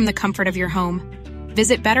 all from the comfort of your home.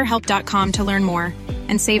 Visit BetterHelp.com to learn more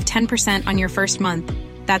and save 10% on your first month.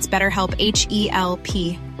 That's BetterHelp,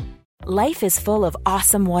 H-E-L-P. Life is full of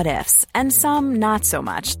awesome what-ifs, and some not so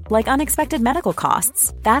much, like unexpected medical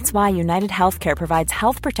costs. That's why United Healthcare provides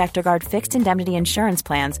Health Protector Guard fixed indemnity insurance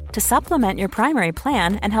plans to supplement your primary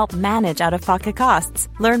plan and help manage out-of-pocket costs.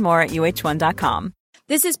 Learn more at uh1.com.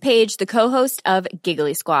 This is Paige, the co-host of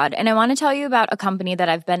Giggly Squad, and I want to tell you about a company that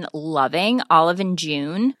I've been loving, Olive &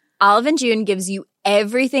 June. Olive & June gives you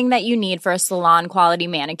everything that you need for a salon-quality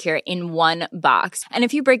manicure in one box. And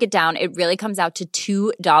if you break it down, it really comes out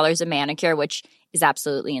to $2 a manicure, which is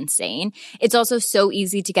absolutely insane. It's also so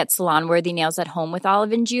easy to get salon-worthy nails at home with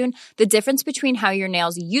Olive & June. The difference between how your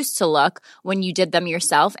nails used to look when you did them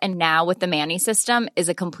yourself and now with the Mani system is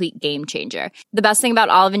a complete game changer. The best thing about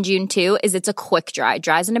Olive & June, too, is it's a quick dry.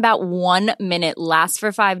 Dries in about 1 minute, lasts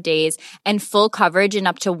for 5 days, and full coverage in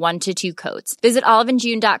up to 1 to 2 coats. Visit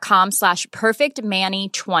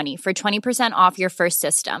oliveandjune.com/perfectmani20 for 20% off your first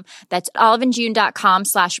system. That's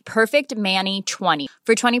oliveandjune.com/perfectmani20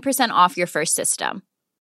 for 20% off your first system.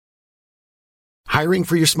 Hiring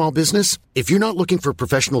for your small business? If you're not looking for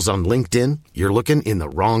professionals on LinkedIn, you're looking in the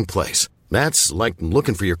wrong place. That's like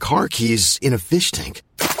looking for your car keys in a fish tank.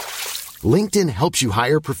 LinkedIn helps you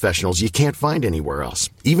hire professionals you can't find anywhere else,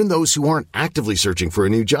 even those who aren't actively searching for a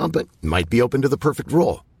new job but might be open to the perfect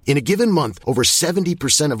role. In a given month, over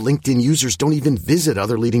 70% of LinkedIn users don't even visit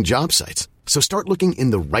other leading job sites. So start looking in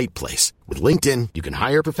the right place. With LinkedIn, you can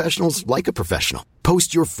hire professionals like a professional.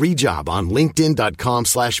 Post your free job on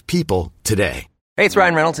linkedin.com/people today. Hey, it's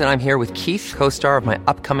Ryan Reynolds, and I'm here with Keith, co-star of my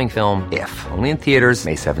upcoming film, If, only in theaters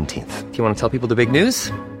May 17th. Do you want to tell people the big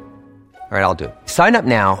news? All right, I'll do it. Sign up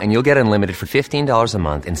now and you'll get unlimited for $15 a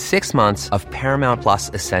month and 6 months of Paramount Plus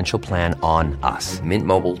Essential Plan on us.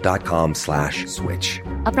 MintMobile.com/switch.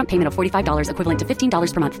 Upfront payment of $45 equivalent to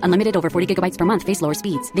 $15 per month. Unlimited over 40 gigabytes per month. Face lower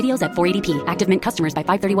speeds. Videos at 480p. Active Mint customers by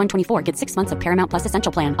 531.24 get 6 months of Paramount Plus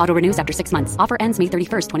Essential Plan. Auto renews after 6 months. Offer ends May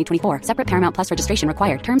 31st, 2024. Separate Paramount Plus registration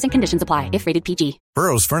required. Terms and conditions apply if rated PG.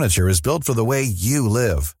 Burrow's furniture is built for the way you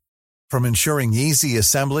live. From ensuring easy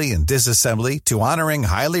assembly and disassembly to honoring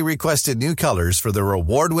highly requested new colors for their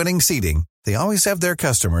award-winning seating, they always have their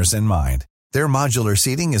customers in mind. Their modular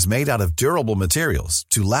seating is made out of durable materials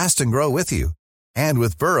to last and grow with you. And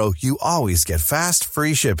with Burrow, you always get fast,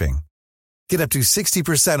 free shipping. Get up to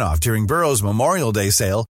 60% off during Burrow's Memorial Day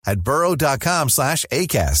sale at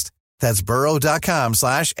burrow.com/ACAST. That's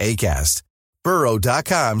burrow.com/ACAST.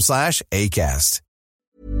 burrow.com/ACAST.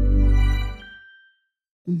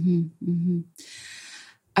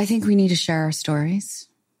 I think we need to share our stories.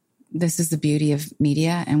 This is the beauty of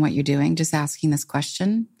media and what you're doing, just asking this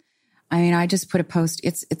question. I mean, I just put a post.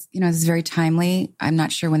 It's it's very timely. I'm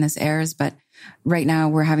not sure when this airs, but right now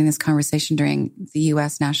we're having this conversation during the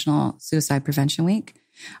U.S. National Suicide Prevention Week.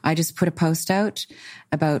 I just put a post out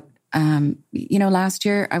about, last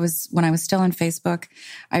year when I was still on Facebook,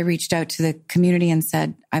 I reached out to the community and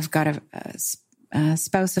said, I've got a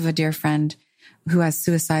spouse of a dear friend who has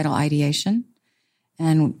suicidal ideation.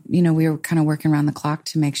 And, we were kind of working around the clock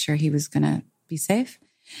to make sure he was going to be safe.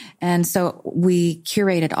 And so we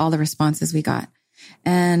curated all the responses we got.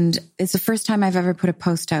 And it's the first time I've ever put a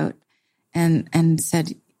post out and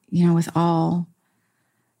said, with all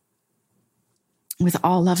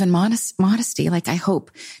love and modesty, like I hope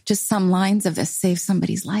just some lines of this save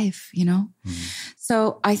somebody's life,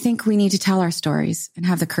 So I think we need to tell our stories and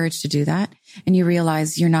have the courage to do that. And you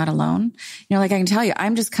realize you're not alone. I can tell you,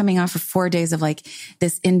 I'm just coming off of 4 days of like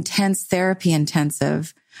this intense therapy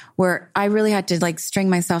intensive where I really had to like string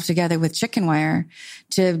myself together with chicken wire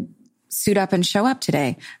to suit up and show up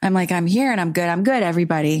today. I'm like, I'm here and I'm good,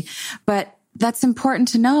 everybody. But that's important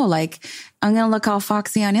to know. Like, I'm going to look all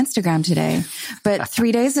foxy on Instagram today. But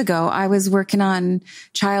 3 days ago, I was working on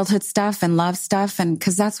childhood stuff and love stuff. And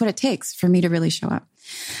cause that's what it takes for me to really show up.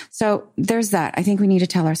 So there's that. I think we need to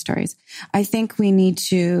tell our stories. I think we need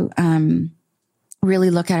to,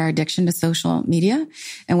 really look at our addiction to social media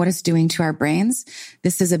and what it's doing to our brains.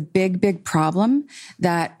 This is a big, big problem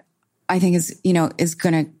that I think is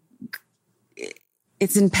going to,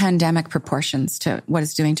 it's in pandemic proportions to what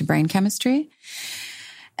it's doing to brain chemistry.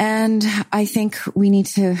 And I think we need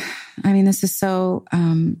to, this is so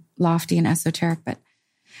lofty and esoteric, but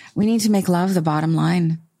we need to make love the bottom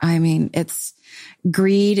line.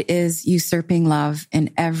 Greed is usurping love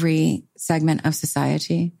in every segment of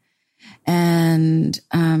society. And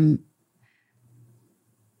no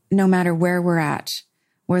matter where we're at,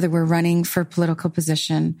 whether we're running for political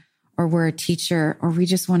position or we're a teacher, or we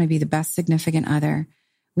just want to be the best significant other,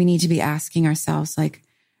 we need to be asking ourselves, like,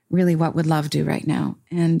 really, what would love do right now?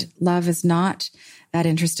 And love is not that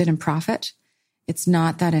interested in profit. It's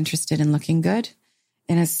not that interested in looking good.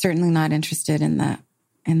 And it's certainly not interested in the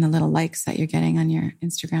and the little likes that you're getting on your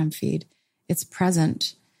Instagram feed. It's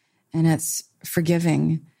present and it's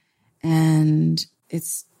forgiving and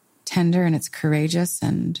it's tender and it's courageous,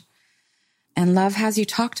 and love has you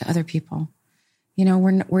talk to other people. You know,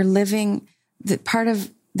 we're living, the part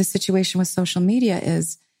of the situation with social media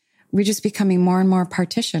is we're just becoming more and more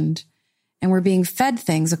partitioned, and we're being fed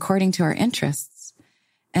things according to our interests.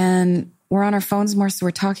 And we're on our phones more, so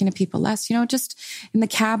we're talking to people less. You know, just in the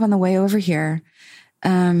cab on the way over here,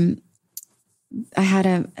 I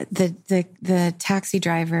had the taxi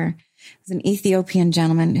driver was an Ethiopian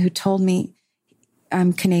gentleman who told me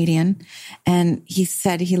I'm Canadian, and he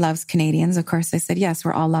said he loves Canadians. Of course, I said, yes,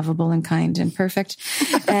 we're all lovable and kind and perfect.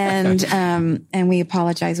 And we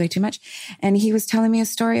apologize way too much. And he was telling me a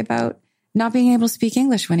story about not being able to speak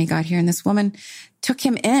English when he got here. And this woman took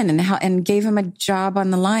him in and gave him a job on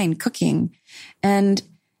the line cooking. And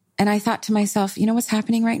I thought to myself, you know what's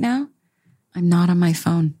happening right now? I'm not on my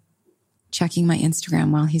phone checking my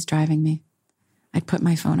Instagram while he's driving me. I'd put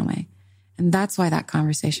my phone away. And that's why that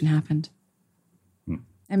conversation happened.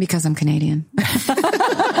 And because I'm Canadian.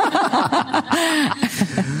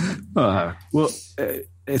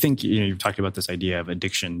 I think you've talked about this idea of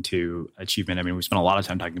addiction to achievement. I mean, we spent a lot of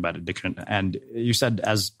time talking about addiction. And you said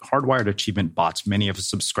as hardwired achievement bots, many of us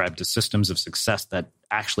subscribe to systems of success that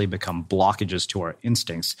actually become blockages to our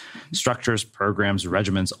instincts. Structures, programs,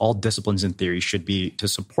 regimens, all disciplines in theory should be to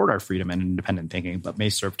support our freedom and independent thinking, but may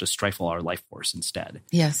serve to stifle our life force instead.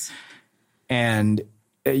 Yes. And,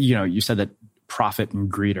 you said that profit and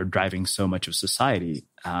greed are driving so much of society,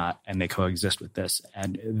 and they coexist with this.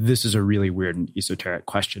 And this is a really weird and esoteric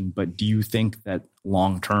question, but do you think that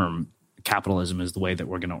long-term capitalism is the way that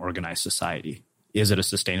we're going to organize society? Is it a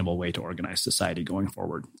sustainable way to organize society going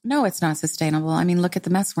forward? No, it's not sustainable. I mean, look at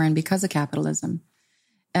the mess we're in because of capitalism.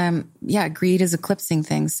 Greed is eclipsing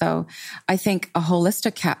things. So I think a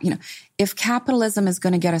holistic if capitalism is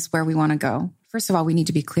going to get us where we want to go, first of all, we need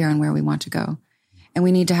to be clear on where we want to go. And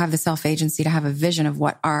we need to have the self-agency to have a vision of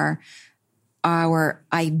what our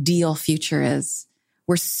ideal future is.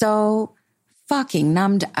 We're so fucking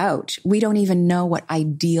numbed out. We don't even know what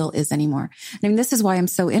ideal is anymore. I mean, this is why I'm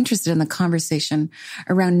so interested in the conversation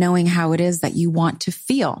around knowing how it is that you want to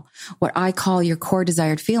feel, what I call your core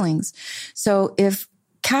desired feelings. So if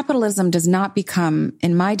capitalism does not become,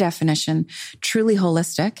 in my definition, truly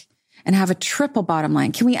holistic, and have a triple bottom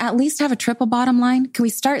line. Can we at least have a triple bottom line? Can we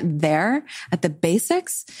start there at the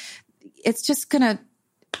basics? It's just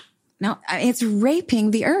it's raping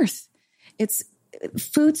the earth. It's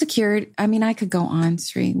food secured. I mean, I could go on,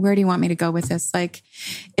 Sri. Where do you want me to go with this? Like,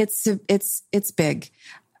 it's big.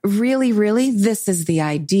 Really, really, this is the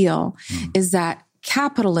ideal, is that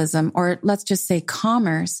capitalism, or let's just say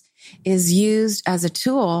commerce, is used as a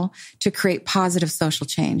tool to create positive social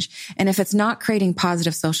change. And if it's not creating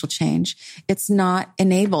positive social change, it's not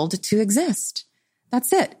enabled to exist.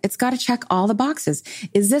 That's it. It's got to check all the boxes.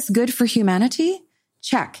 Is this good for humanity?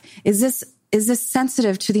 Check. Is this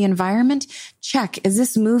sensitive to the environment? Check. Is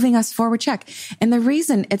this moving us forward? Check. And the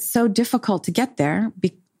reason it's so difficult to get there,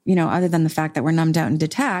 other than the fact that we're numbed out and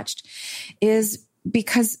detached, is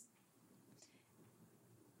because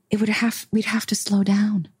we'd have to slow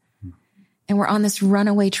down. And we're on this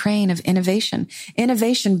runaway train of innovation.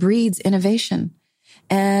 Innovation breeds innovation.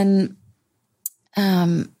 And,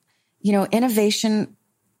 innovation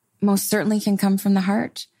most certainly can come from the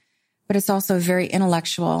heart, but it's also a very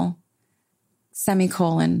intellectual,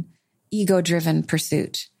 ego-driven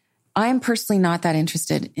pursuit. I am personally not that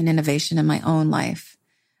interested in innovation in my own life.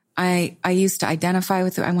 I used to identify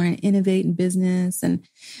with it. I want to innovate in business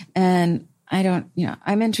and I don't,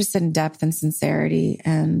 I'm interested in depth and sincerity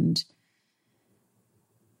and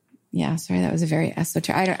yeah, sorry, that was a very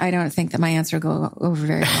esoteric. I don't think that my answer will go over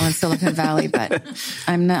very well in Silicon Valley, but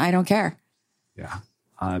I don't care. Yeah.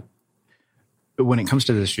 When it comes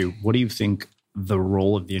to this issue, what do you think the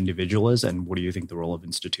role of the individual is, and what do you think the role of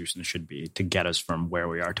institutions should be to get us from where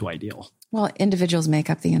we are to ideal? Well, individuals make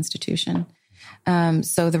up the institution.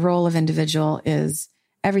 So the role of individual is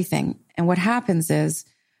everything. And what happens is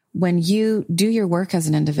when you do your work as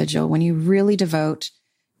an individual, when you really devote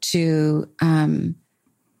to,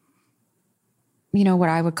 what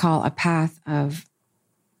I would call a path of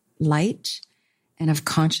light and of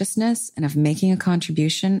consciousness and of making a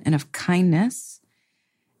contribution and of kindness,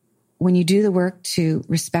 when you do the work to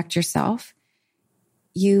respect yourself,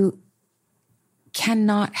 you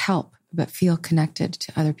cannot help but feel connected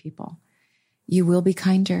to other people. You will be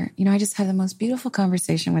kinder. I just had the most beautiful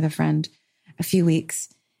conversation with a friend a few weeks,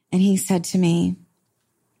 and he said to me,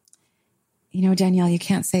 Danielle, you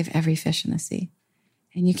can't save every fish in the sea,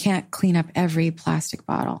 and you can't clean up every plastic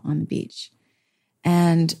bottle on the beach.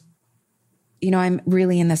 And, I'm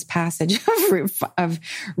really in this passage of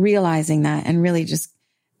realizing that, and really just,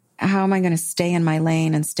 how am I going to stay in my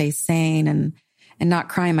lane and stay sane and not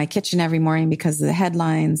cry in my kitchen every morning because of the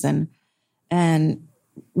headlines, and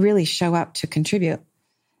really show up to contribute.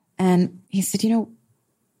 And he said, don't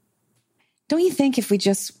you think if we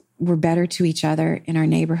just were better to each other in our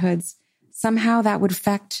neighborhoods, somehow that would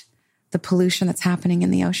affect the pollution that's happening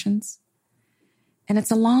in the oceans? And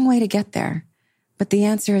it's a long way to get there. But the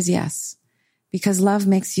answer is yes, because love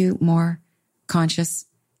makes you more conscious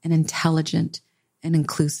and intelligent and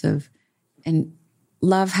inclusive. And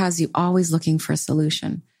love has you always looking for a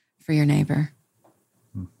solution for your neighbor.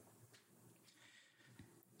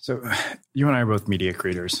 So you and I are both media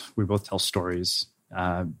creators. We both tell stories.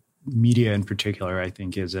 Media in particular, I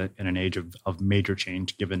think, is in an age of major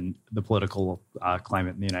change given the political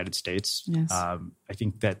climate in the United States. Yes. I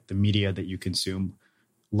think that the media that you consume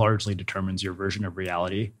largely determines your version of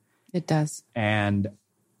reality. It does. And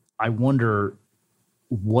I wonder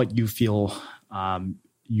what you feel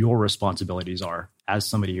your responsibilities are as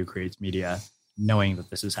somebody who creates media, knowing that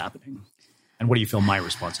this is happening. And what do you feel my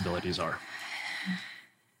responsibilities are?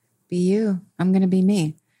 Be you. I'm going to be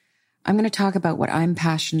me. I'm going to talk about what I'm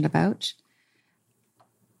passionate about.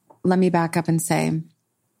 Let me back up and say,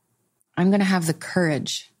 I'm going to have the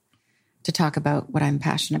courage to talk about what I'm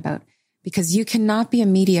passionate about, because you cannot be a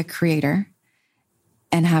media creator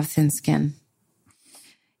and have thin skin.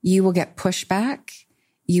 You will get pushback.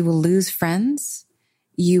 You will lose friends.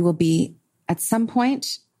 You will be, at some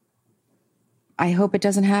point, I hope it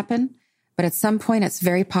doesn't happen, but at some point it's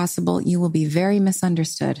very possible you will be very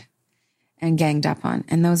misunderstood and ganged up on.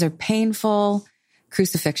 And those are painful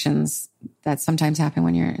crucifixions that sometimes happen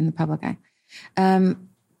when you're in the public eye.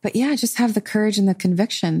 But yeah, just have the courage and the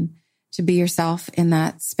conviction to be yourself in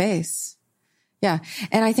that space. Yeah.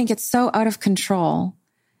 And I think it's so out of control.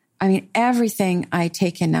 I mean, everything I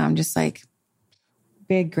take in now, I'm just like,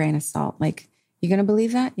 big grain of salt. Like, you're going to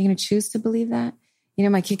believe that? You're going to choose to believe that?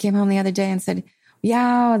 My kid came home the other day and said,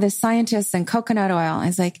 yeah, the scientists and coconut oil. I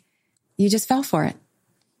was like, you just fell for it.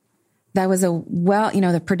 That was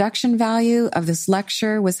the production value of this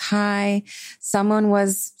lecture was high. Someone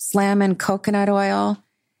was slamming coconut oil.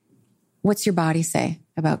 What's your body say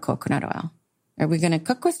about coconut oil? Are we going to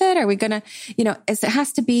cook with it? Are we going to, it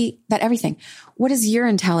has to be that everything. What does your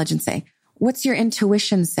intelligence say? What's your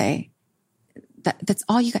intuition say? That's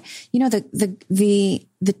all you got.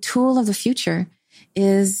 The tool of the future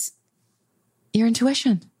is your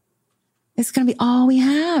intuition. It's going to be all we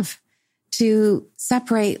have to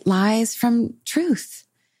separate lies from truth.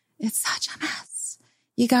 It's such a mess.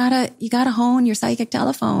 You gotta hone your psychic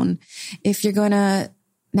telephone if you're going to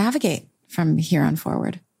navigate from here on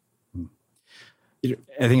forward.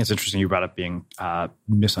 I think it's interesting you brought up being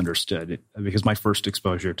misunderstood, because my first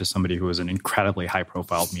exposure to somebody who was an incredibly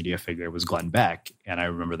high-profile media figure was Glenn Beck. And I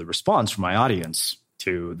remember the response from my audience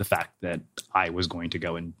to the fact that I was going to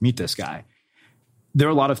go and meet this guy. There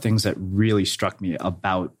are a lot of things that really struck me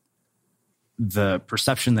about the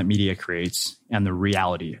perception that media creates and the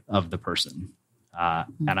reality of the person.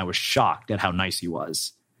 And I was shocked at how nice he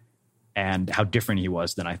was and how different he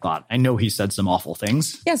was than I thought. I know he said some awful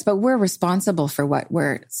things. Yes, but we're responsible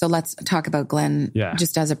for so let's talk about Glenn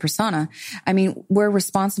just as a persona. I mean, we're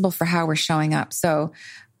responsible for how we're showing up. So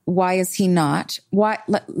why is he not?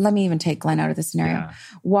 Let me even take Glenn out of the scenario. Yeah.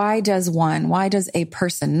 Why does a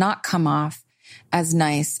person not come off as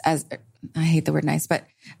nice as, I hate the word nice, but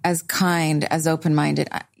as kind, as open-minded,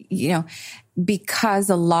 because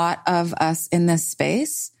a lot of us in this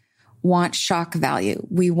space want shock value.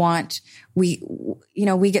 We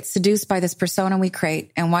get seduced by this persona we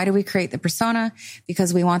create. And why do we create the persona?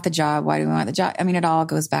 Because we want the job. Why do we want the job? I mean, it all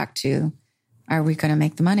goes back to, are we going to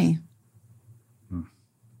make the money?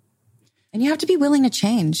 And you have to be willing to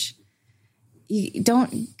change. I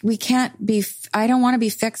don't want to be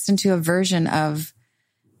fixed into a version of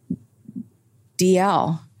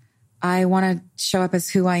DL. I want to show up as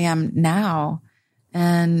who I am now.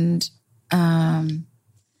 And,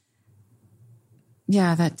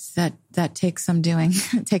 that takes some doing.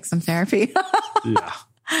 It takes some therapy.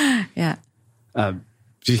 Yeah.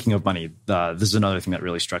 Speaking of money, this is another thing that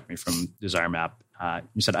really struck me from Desire Map.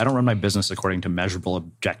 You said, I don't run my business according to measurable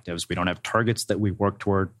objectives. We don't have targets that we work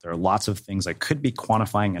toward. There are lots of things I could be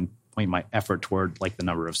quantifying and point my effort toward, like the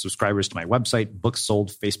number of subscribers to my website, books sold,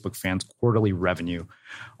 Facebook fans, quarterly revenue.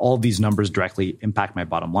 All of these numbers directly impact my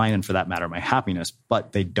bottom line and, for that matter, my happiness,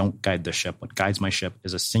 but they don't guide the ship. What guides my ship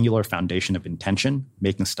is a singular foundation of intention,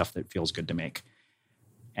 making stuff that feels good to make.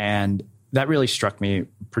 And That really struck me,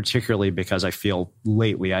 particularly because I feel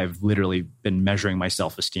lately I've literally been measuring my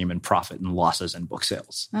self-esteem in profit and losses in book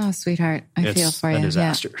sales. Oh, sweetheart. I feel for you. It's a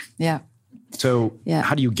disaster. Yeah. So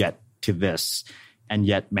how do you get to this and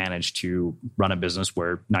yet manage to run a business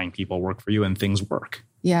where 9 people work for you and things work?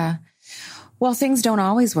 Yeah. Well, things don't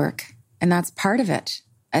always work. And that's part of it.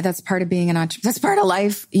 That's part of being an entrepreneur. That's part of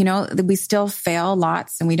life. You know, we still fail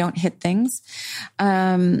lots and we don't hit things.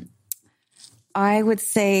 I would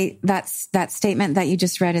say that statement that you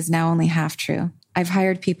just read is now only half true. I've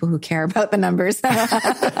hired people who care about the numbers.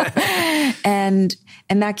 and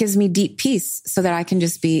that gives me deep peace so that I can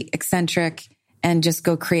just be eccentric and just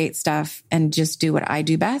go create stuff and just do what I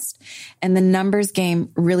do best. And the numbers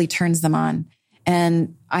game really turns them on.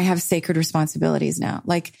 And I have sacred responsibilities now.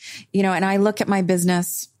 Like, you know, and I look at my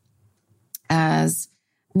business as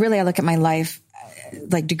really, I look at my life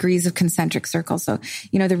like degrees of concentric circles. So,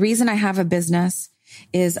 you know, the reason I have a business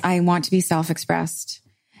is I want to be self-expressed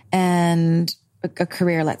and a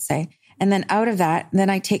career, let's say. And then out of that, then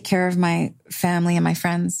I take care of my family and my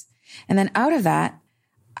friends. And then out of that,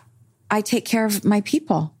 I take care of my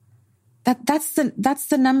people. That's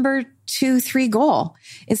the number 2, 3 goal,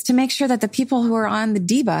 is to make sure that the people who are on the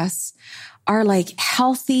D bus are like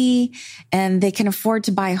healthy and they can afford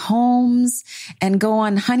to buy homes and go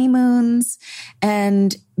on honeymoons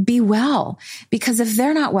and be well. Because if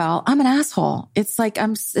they're not well, I'm an asshole. It's like,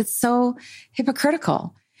 it's so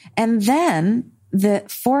hypocritical. And then the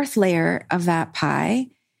 4th layer of that pie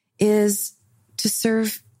is to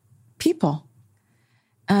serve people.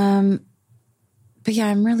 But yeah,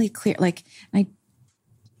 I'm really clear.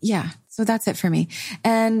 So that's it for me.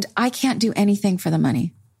 And I can't do anything for the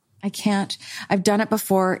money. I can't. I've done it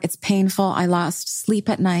before. It's painful. I lost sleep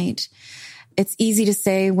at night. It's easy to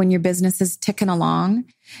say when your business is ticking along,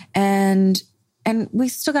 and we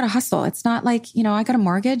still got to hustle. It's not like, you know, I got a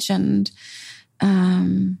mortgage and,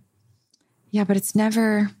 but it's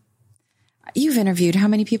never, you've interviewed how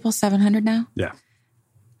many people? 700 now? Yeah.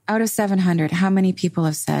 Out of 700, how many people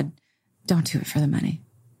have said, don't do it for the money?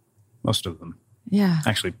 Most of them. Yeah.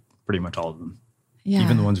 Actually, pretty much all of them. Yeah.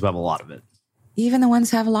 Even the ones who have a lot of it. Even the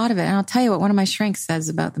ones who have a lot of it. And I'll tell you what one of my shrinks says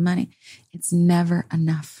about the money. It's never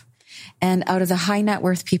enough. And out of the high net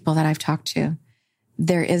worth people that I've talked to,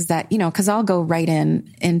 there is that, you know, because I'll go right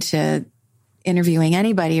into interviewing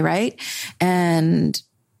anybody, right? And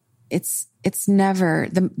it's never,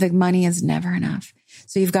 the money is never enough.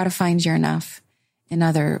 So you've got to find your enough in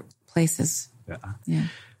other places. Yeah.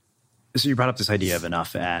 So you brought up this idea of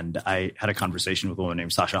enough, and I had a conversation with a woman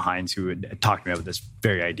named Sasha Hines who had talked to me about this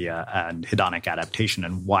very idea and hedonic adaptation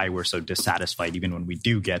and why we're so dissatisfied even when we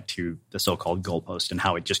do get to the so-called goalpost and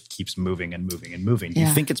how it just keeps moving and moving and moving. Do you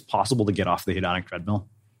think it's possible to get off the hedonic treadmill?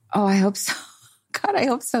 Oh, I hope so. God, I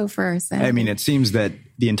hope so for us. I mean, it seems that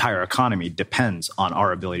the entire economy depends on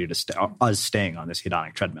our ability to us staying on this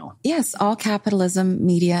hedonic treadmill. Yes, all capitalism,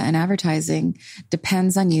 media, and advertising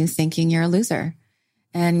depends on you thinking you're a loser.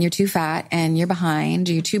 And you're too fat and you're behind,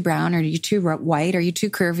 or you're too brown, or you're too white, or you're too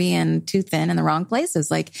curvy and too thin in the wrong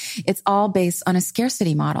places. Like, it's all based on a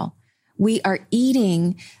scarcity model. We are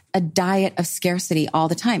eating a diet of scarcity all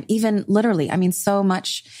the time, even literally. I mean, so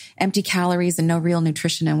much empty calories and no real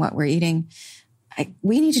nutrition in what we're eating.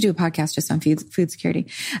 We need to do a podcast just on food security.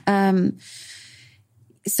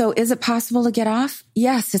 So is it possible to get off?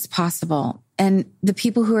 Yes, it's possible. And the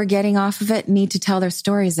people who are getting off of it need to tell their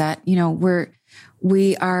stories that, you know,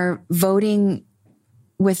 we are voting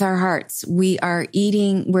with our hearts. We are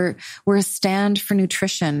eating. We're a stand for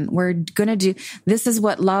nutrition. We're going to do, this is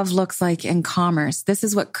what love looks like in commerce. This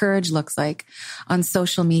is what courage looks like on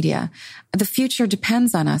social media. The future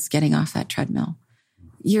depends on us getting off that treadmill.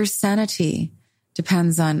 Your sanity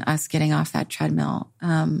depends on us getting off that treadmill.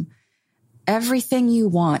 Everything you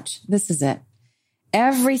want, this is it.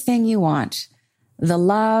 Everything you want, the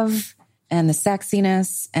love and the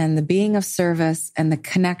sexiness and the being of service and the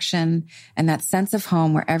connection and that sense of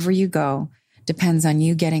home wherever you go depends on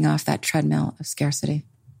you getting off that treadmill of scarcity.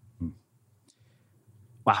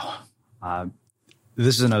 Wow.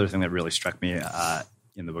 This is another thing that really struck me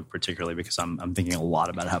in the book, particularly because I'm thinking a lot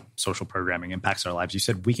about how social programming impacts our lives. You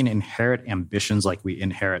said we can inherit ambitions like we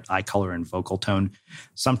inherit eye color and vocal tone.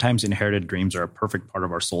 Sometimes inherited dreams are a perfect part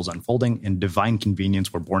of our soul's unfolding. In divine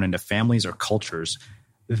convenience, we're born into families or cultures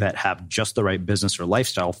that have just the right business or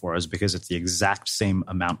lifestyle for us because it's the exact same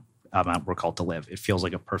amount we're called to live. It feels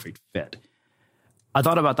like a perfect fit. I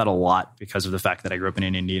thought about that a lot because of the fact that I grew up in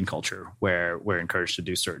an Indian culture where we're encouraged to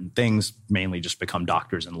do certain things, mainly just become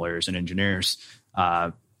doctors and lawyers and engineers.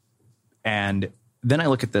 And then I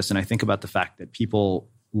look at this and I think about the fact that people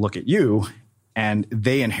look at you and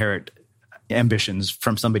they inherit ambitions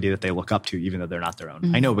from somebody that they look up to, even though they're not their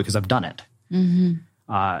own. I know because I've done it.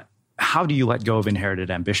 How do you let go of inherited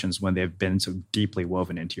ambitions when they've been so deeply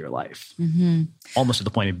woven into your life? Almost to the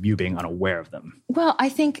point of you being unaware of them. Well, I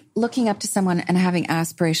think looking up to someone and having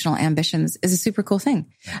aspirational ambitions is a super cool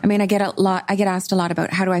thing. I mean, I get asked a lot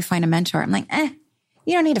about how do I find a mentor? I'm like,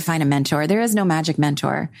 you don't need to find a mentor. There is no magic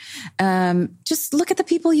mentor. Just look at the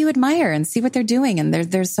people you admire and see what they're doing. And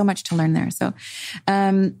there's so much to learn there. So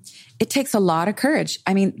it takes a lot of courage.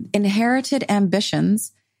 I mean, inherited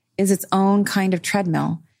ambitions is its own kind of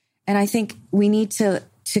treadmill. And I think we need to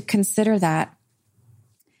consider that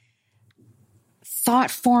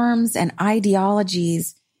thought forms and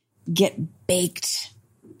ideologies get baked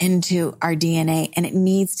into our DNA, and it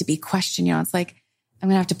needs to be questioned. You know, it's like, I'm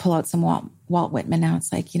going to have to pull out some Walt Whitman now.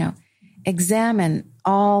 It's like, you know, examine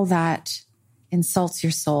all that insults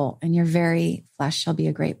your soul, and your very flesh shall be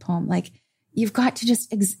a great poem. Like, you've got to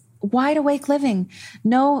just wide awake living,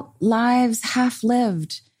 no lives half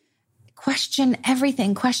lived. Question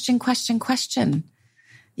everything. Question.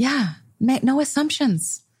 Yeah. Make no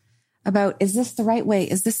assumptions about, is this the right way?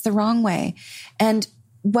 Is this the wrong way? And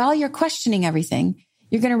while you're questioning everything,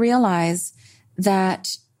 you're going to realize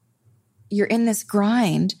that you're in this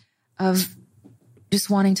grind of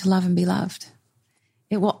just wanting to love and be loved.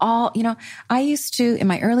 It will all, you know, I used to, in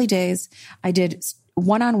my early days, I did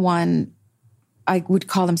one-on-one, I would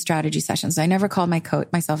call them strategy sessions. I never called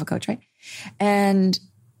myself a coach, right? And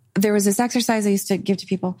there was this exercise I used to give to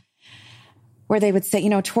people where they would say, you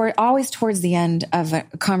know, always towards the end of a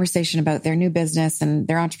conversation about their new business and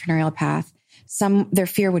their entrepreneurial path, their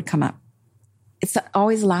fear would come up. It's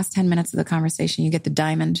always the last 10 minutes of the conversation. You get the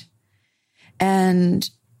diamond. And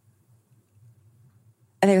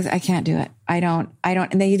they was, I can't do it. I don't.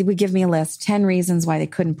 And they would give me a list, 10 reasons why they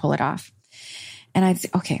couldn't pull it off. And I'd say,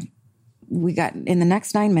 okay, we got in the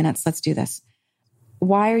next 9 minutes, let's do this.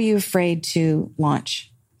 Why are you afraid to launch?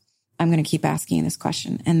 I'm going to keep asking you this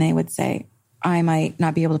question. And they would say, I might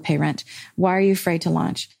not be able to pay rent. Why are you afraid to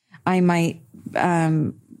launch? I might,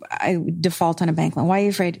 I default on a bank loan. Why are you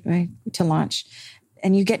afraid to launch?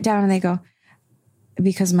 And you get down and they go,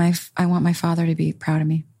 because I want my father to be proud of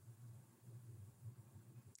me.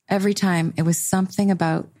 Every time it was something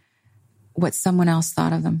about what someone else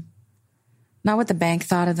thought of them. Not what the bank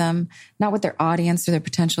thought of them, not what their audience or their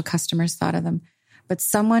potential customers thought of them, but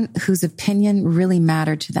someone whose opinion really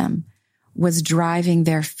mattered to them was driving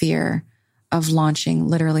their fear of launching,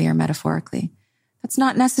 literally or metaphorically. That's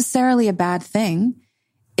not necessarily a bad thing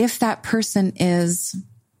if that person is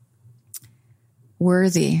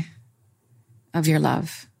worthy of your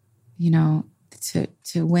love, you know,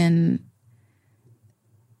 to win.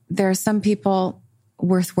 There are some people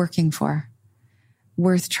worth working for,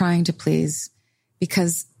 worth trying to please,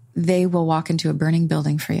 because they will walk into a burning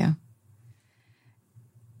building for you.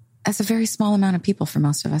 That's a very small amount of people for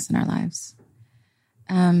most of us in our lives.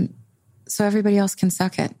 So everybody else can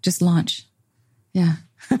suck it. Just launch. Yeah.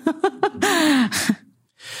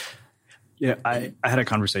 Yeah, I had a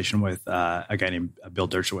conversation with a guy named Bill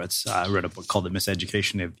Dershowitz. Wrote a book called The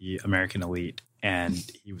Miseducation of the American Elite. And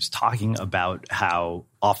he was talking about how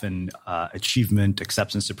often achievement,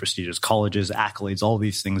 acceptance to prestigious colleges, accolades, all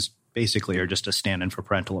these things basically are just a stand-in for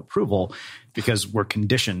parental approval because we're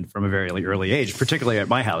conditioned from a very early age, particularly at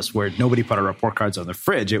my house where nobody put our report cards on the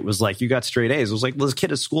fridge. It was like, you got straight A's. It was like, well, this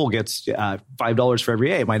kid at school gets $5 for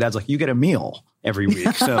every A. My dad's like, you get a meal every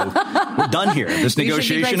week. So we're done here. This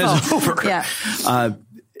negotiation is over. Yeah.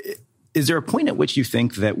 Is there a point at which you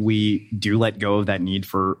think that we do let go of that need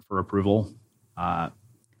for approval?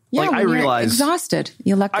 Yeah, like I realize exhausted.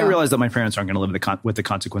 You let go. I realize that my parents aren't going to live with the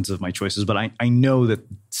consequences of my choices, but I know that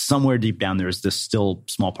somewhere deep down there's this still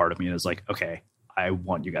small part of me that's like, okay, I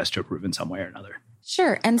want you guys to approve in some way or another.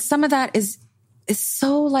 Sure, and some of that is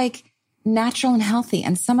so like natural and healthy,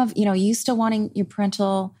 and some of you still wanting your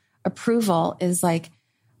parental approval is like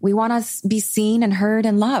we want to be seen and heard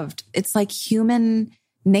and loved. It's like human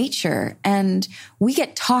nature, and we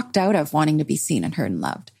get talked out of wanting to be seen and heard and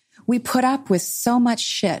loved. We put up with so much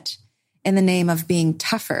shit in the name of being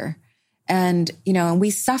tougher. And, and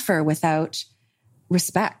we suffer without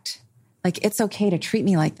respect. Like, it's okay to treat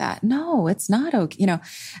me like that. No, it's not okay.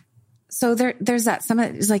 So there's that. Some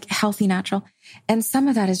of it is like healthy, natural. And some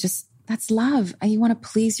of that is just, that's love. You want to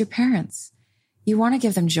please your parents. You want to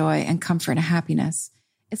give them joy and comfort and happiness.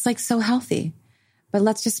 It's like so healthy. But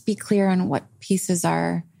let's just be clear on what pieces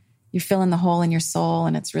are, you're filling the hole in your soul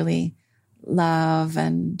and it's really love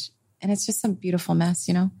and it's just some beautiful mess,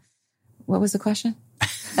 What was the question?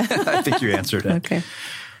 I think you answered it. Okay.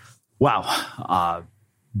 Wow.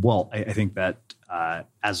 Well, I think that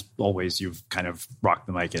As always, you've kind of rocked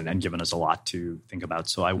the mic and given us a lot to think about.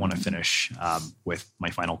 So I want to finish with my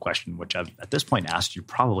final question, which I've at this point asked you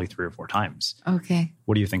probably 3 or 4 times. Okay.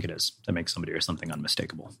 What do you think it is that makes somebody or something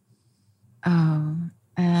unmistakable?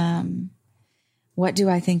 What do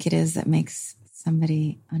I think it is that makes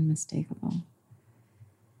somebody unmistakable?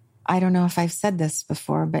 I don't know if I've said this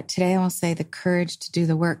before, but today I will say the courage to do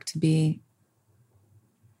the work, to be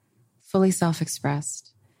fully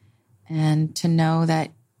self-expressed, and to know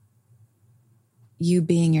that you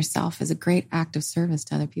being yourself is a great act of service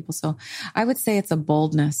to other people. So I would say it's a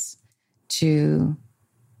boldness to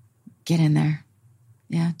get in there.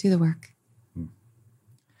 Yeah, do the work.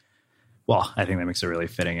 Well, I think that makes a really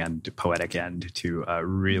fitting and poetic end to a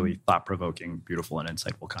really thought-provoking, beautiful, and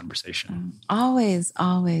insightful conversation. Always,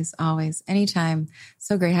 always, always. Anytime.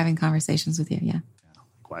 So great having conversations with you. Yeah.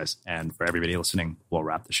 Likewise. And for everybody listening, we'll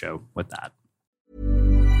wrap the show with that.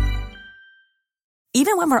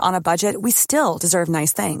 Even when we're on a budget, we still deserve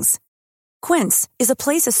nice things. Quince is a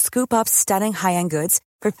place to scoop up stunning high-end goods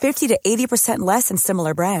for 50 to 80% less than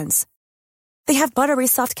similar brands. They have buttery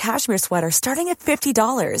soft cashmere sweaters starting at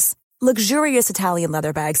 $50, luxurious Italian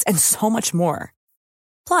leather bags, and so much more.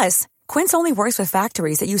 Plus, Quince only works with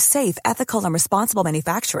factories that use safe, ethical, and responsible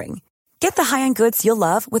manufacturing. Get the high-end goods you'll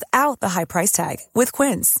love without the high price tag with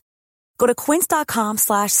Quince. Go to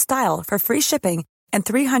quince.com/style for free shipping and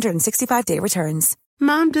 365-day returns.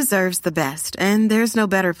 Mom deserves the best, and there's no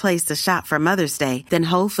better place to shop for Mother's Day than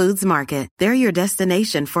Whole Foods Market. They're your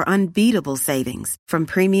destination for unbeatable savings, from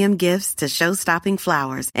premium gifts to show-stopping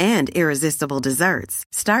flowers and irresistible desserts.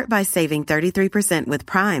 Start by saving 33% with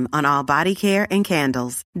Prime on all body care and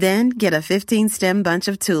candles. Then get a 15-stem bunch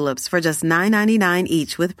of tulips for just $9.99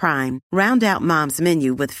 each with Prime. Round out Mom's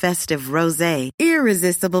menu with festive rosé,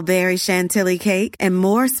 irresistible berry chantilly cake, and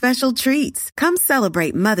more special treats. Come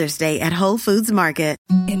celebrate Mother's Day at Whole Foods Market.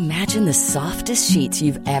 Imagine the softest sheets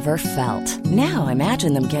you've ever felt. Now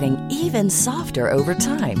imagine them getting even softer over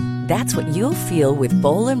time. That's what you'll feel with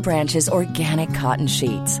Boll & Branch's organic cotton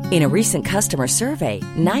sheets. In a recent customer survey,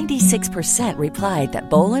 96% replied that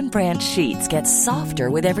Boll & Branch sheets get softer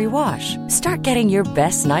with every wash. Start getting your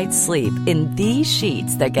best night's sleep in these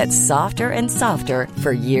sheets that get softer and softer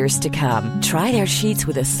for years to come. Try their sheets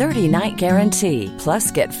with a 30-night guarantee. Plus,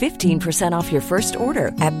 get 15% off your first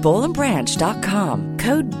order at bollandbranch.com.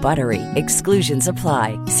 Code BUTTERY. Exclusions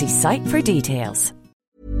apply. See site for details.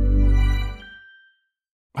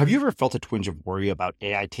 Have you ever felt a twinge of worry about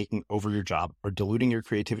AI taking over your job or diluting your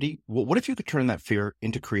creativity? Well, what if you could turn that fear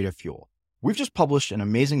into creative fuel? We've just published an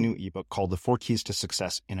amazing new ebook called The 4 Keys to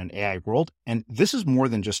Success in an AI World, and this is more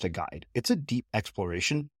than just a guide. It's a deep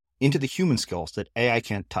exploration into the human skills that AI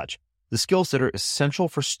can't touch, the skills that are essential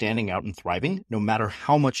for standing out and thriving no matter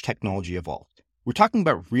how much technology evolves. We're talking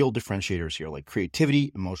about real differentiators here, like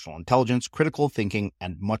creativity, emotional intelligence, critical thinking,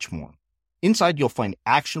 and much more. Inside, you'll find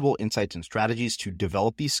actionable insights and strategies to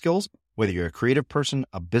develop these skills, whether you're a creative person,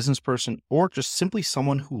 a business person, or just simply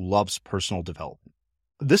someone who loves personal development.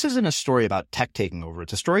 This isn't a story about tech taking over.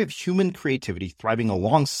 It's a story of human creativity thriving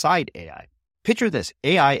alongside AI. Picture this,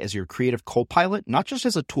 AI as your creative co-pilot, not just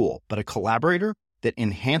as a tool, but a collaborator that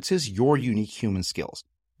enhances your unique human skills.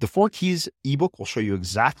 The 4 Keys ebook will show you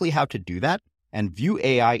exactly how to do that and view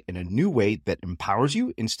AI in a new way that empowers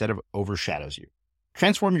you instead of overshadows you.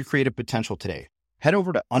 Transform your creative potential today. Head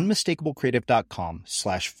over to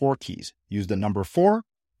unmistakablecreative.com/4keys. Use the number 4,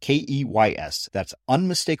 KEYS. That's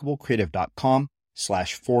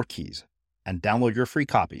unmistakablecreative.com/4keys and download your free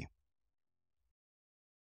copy.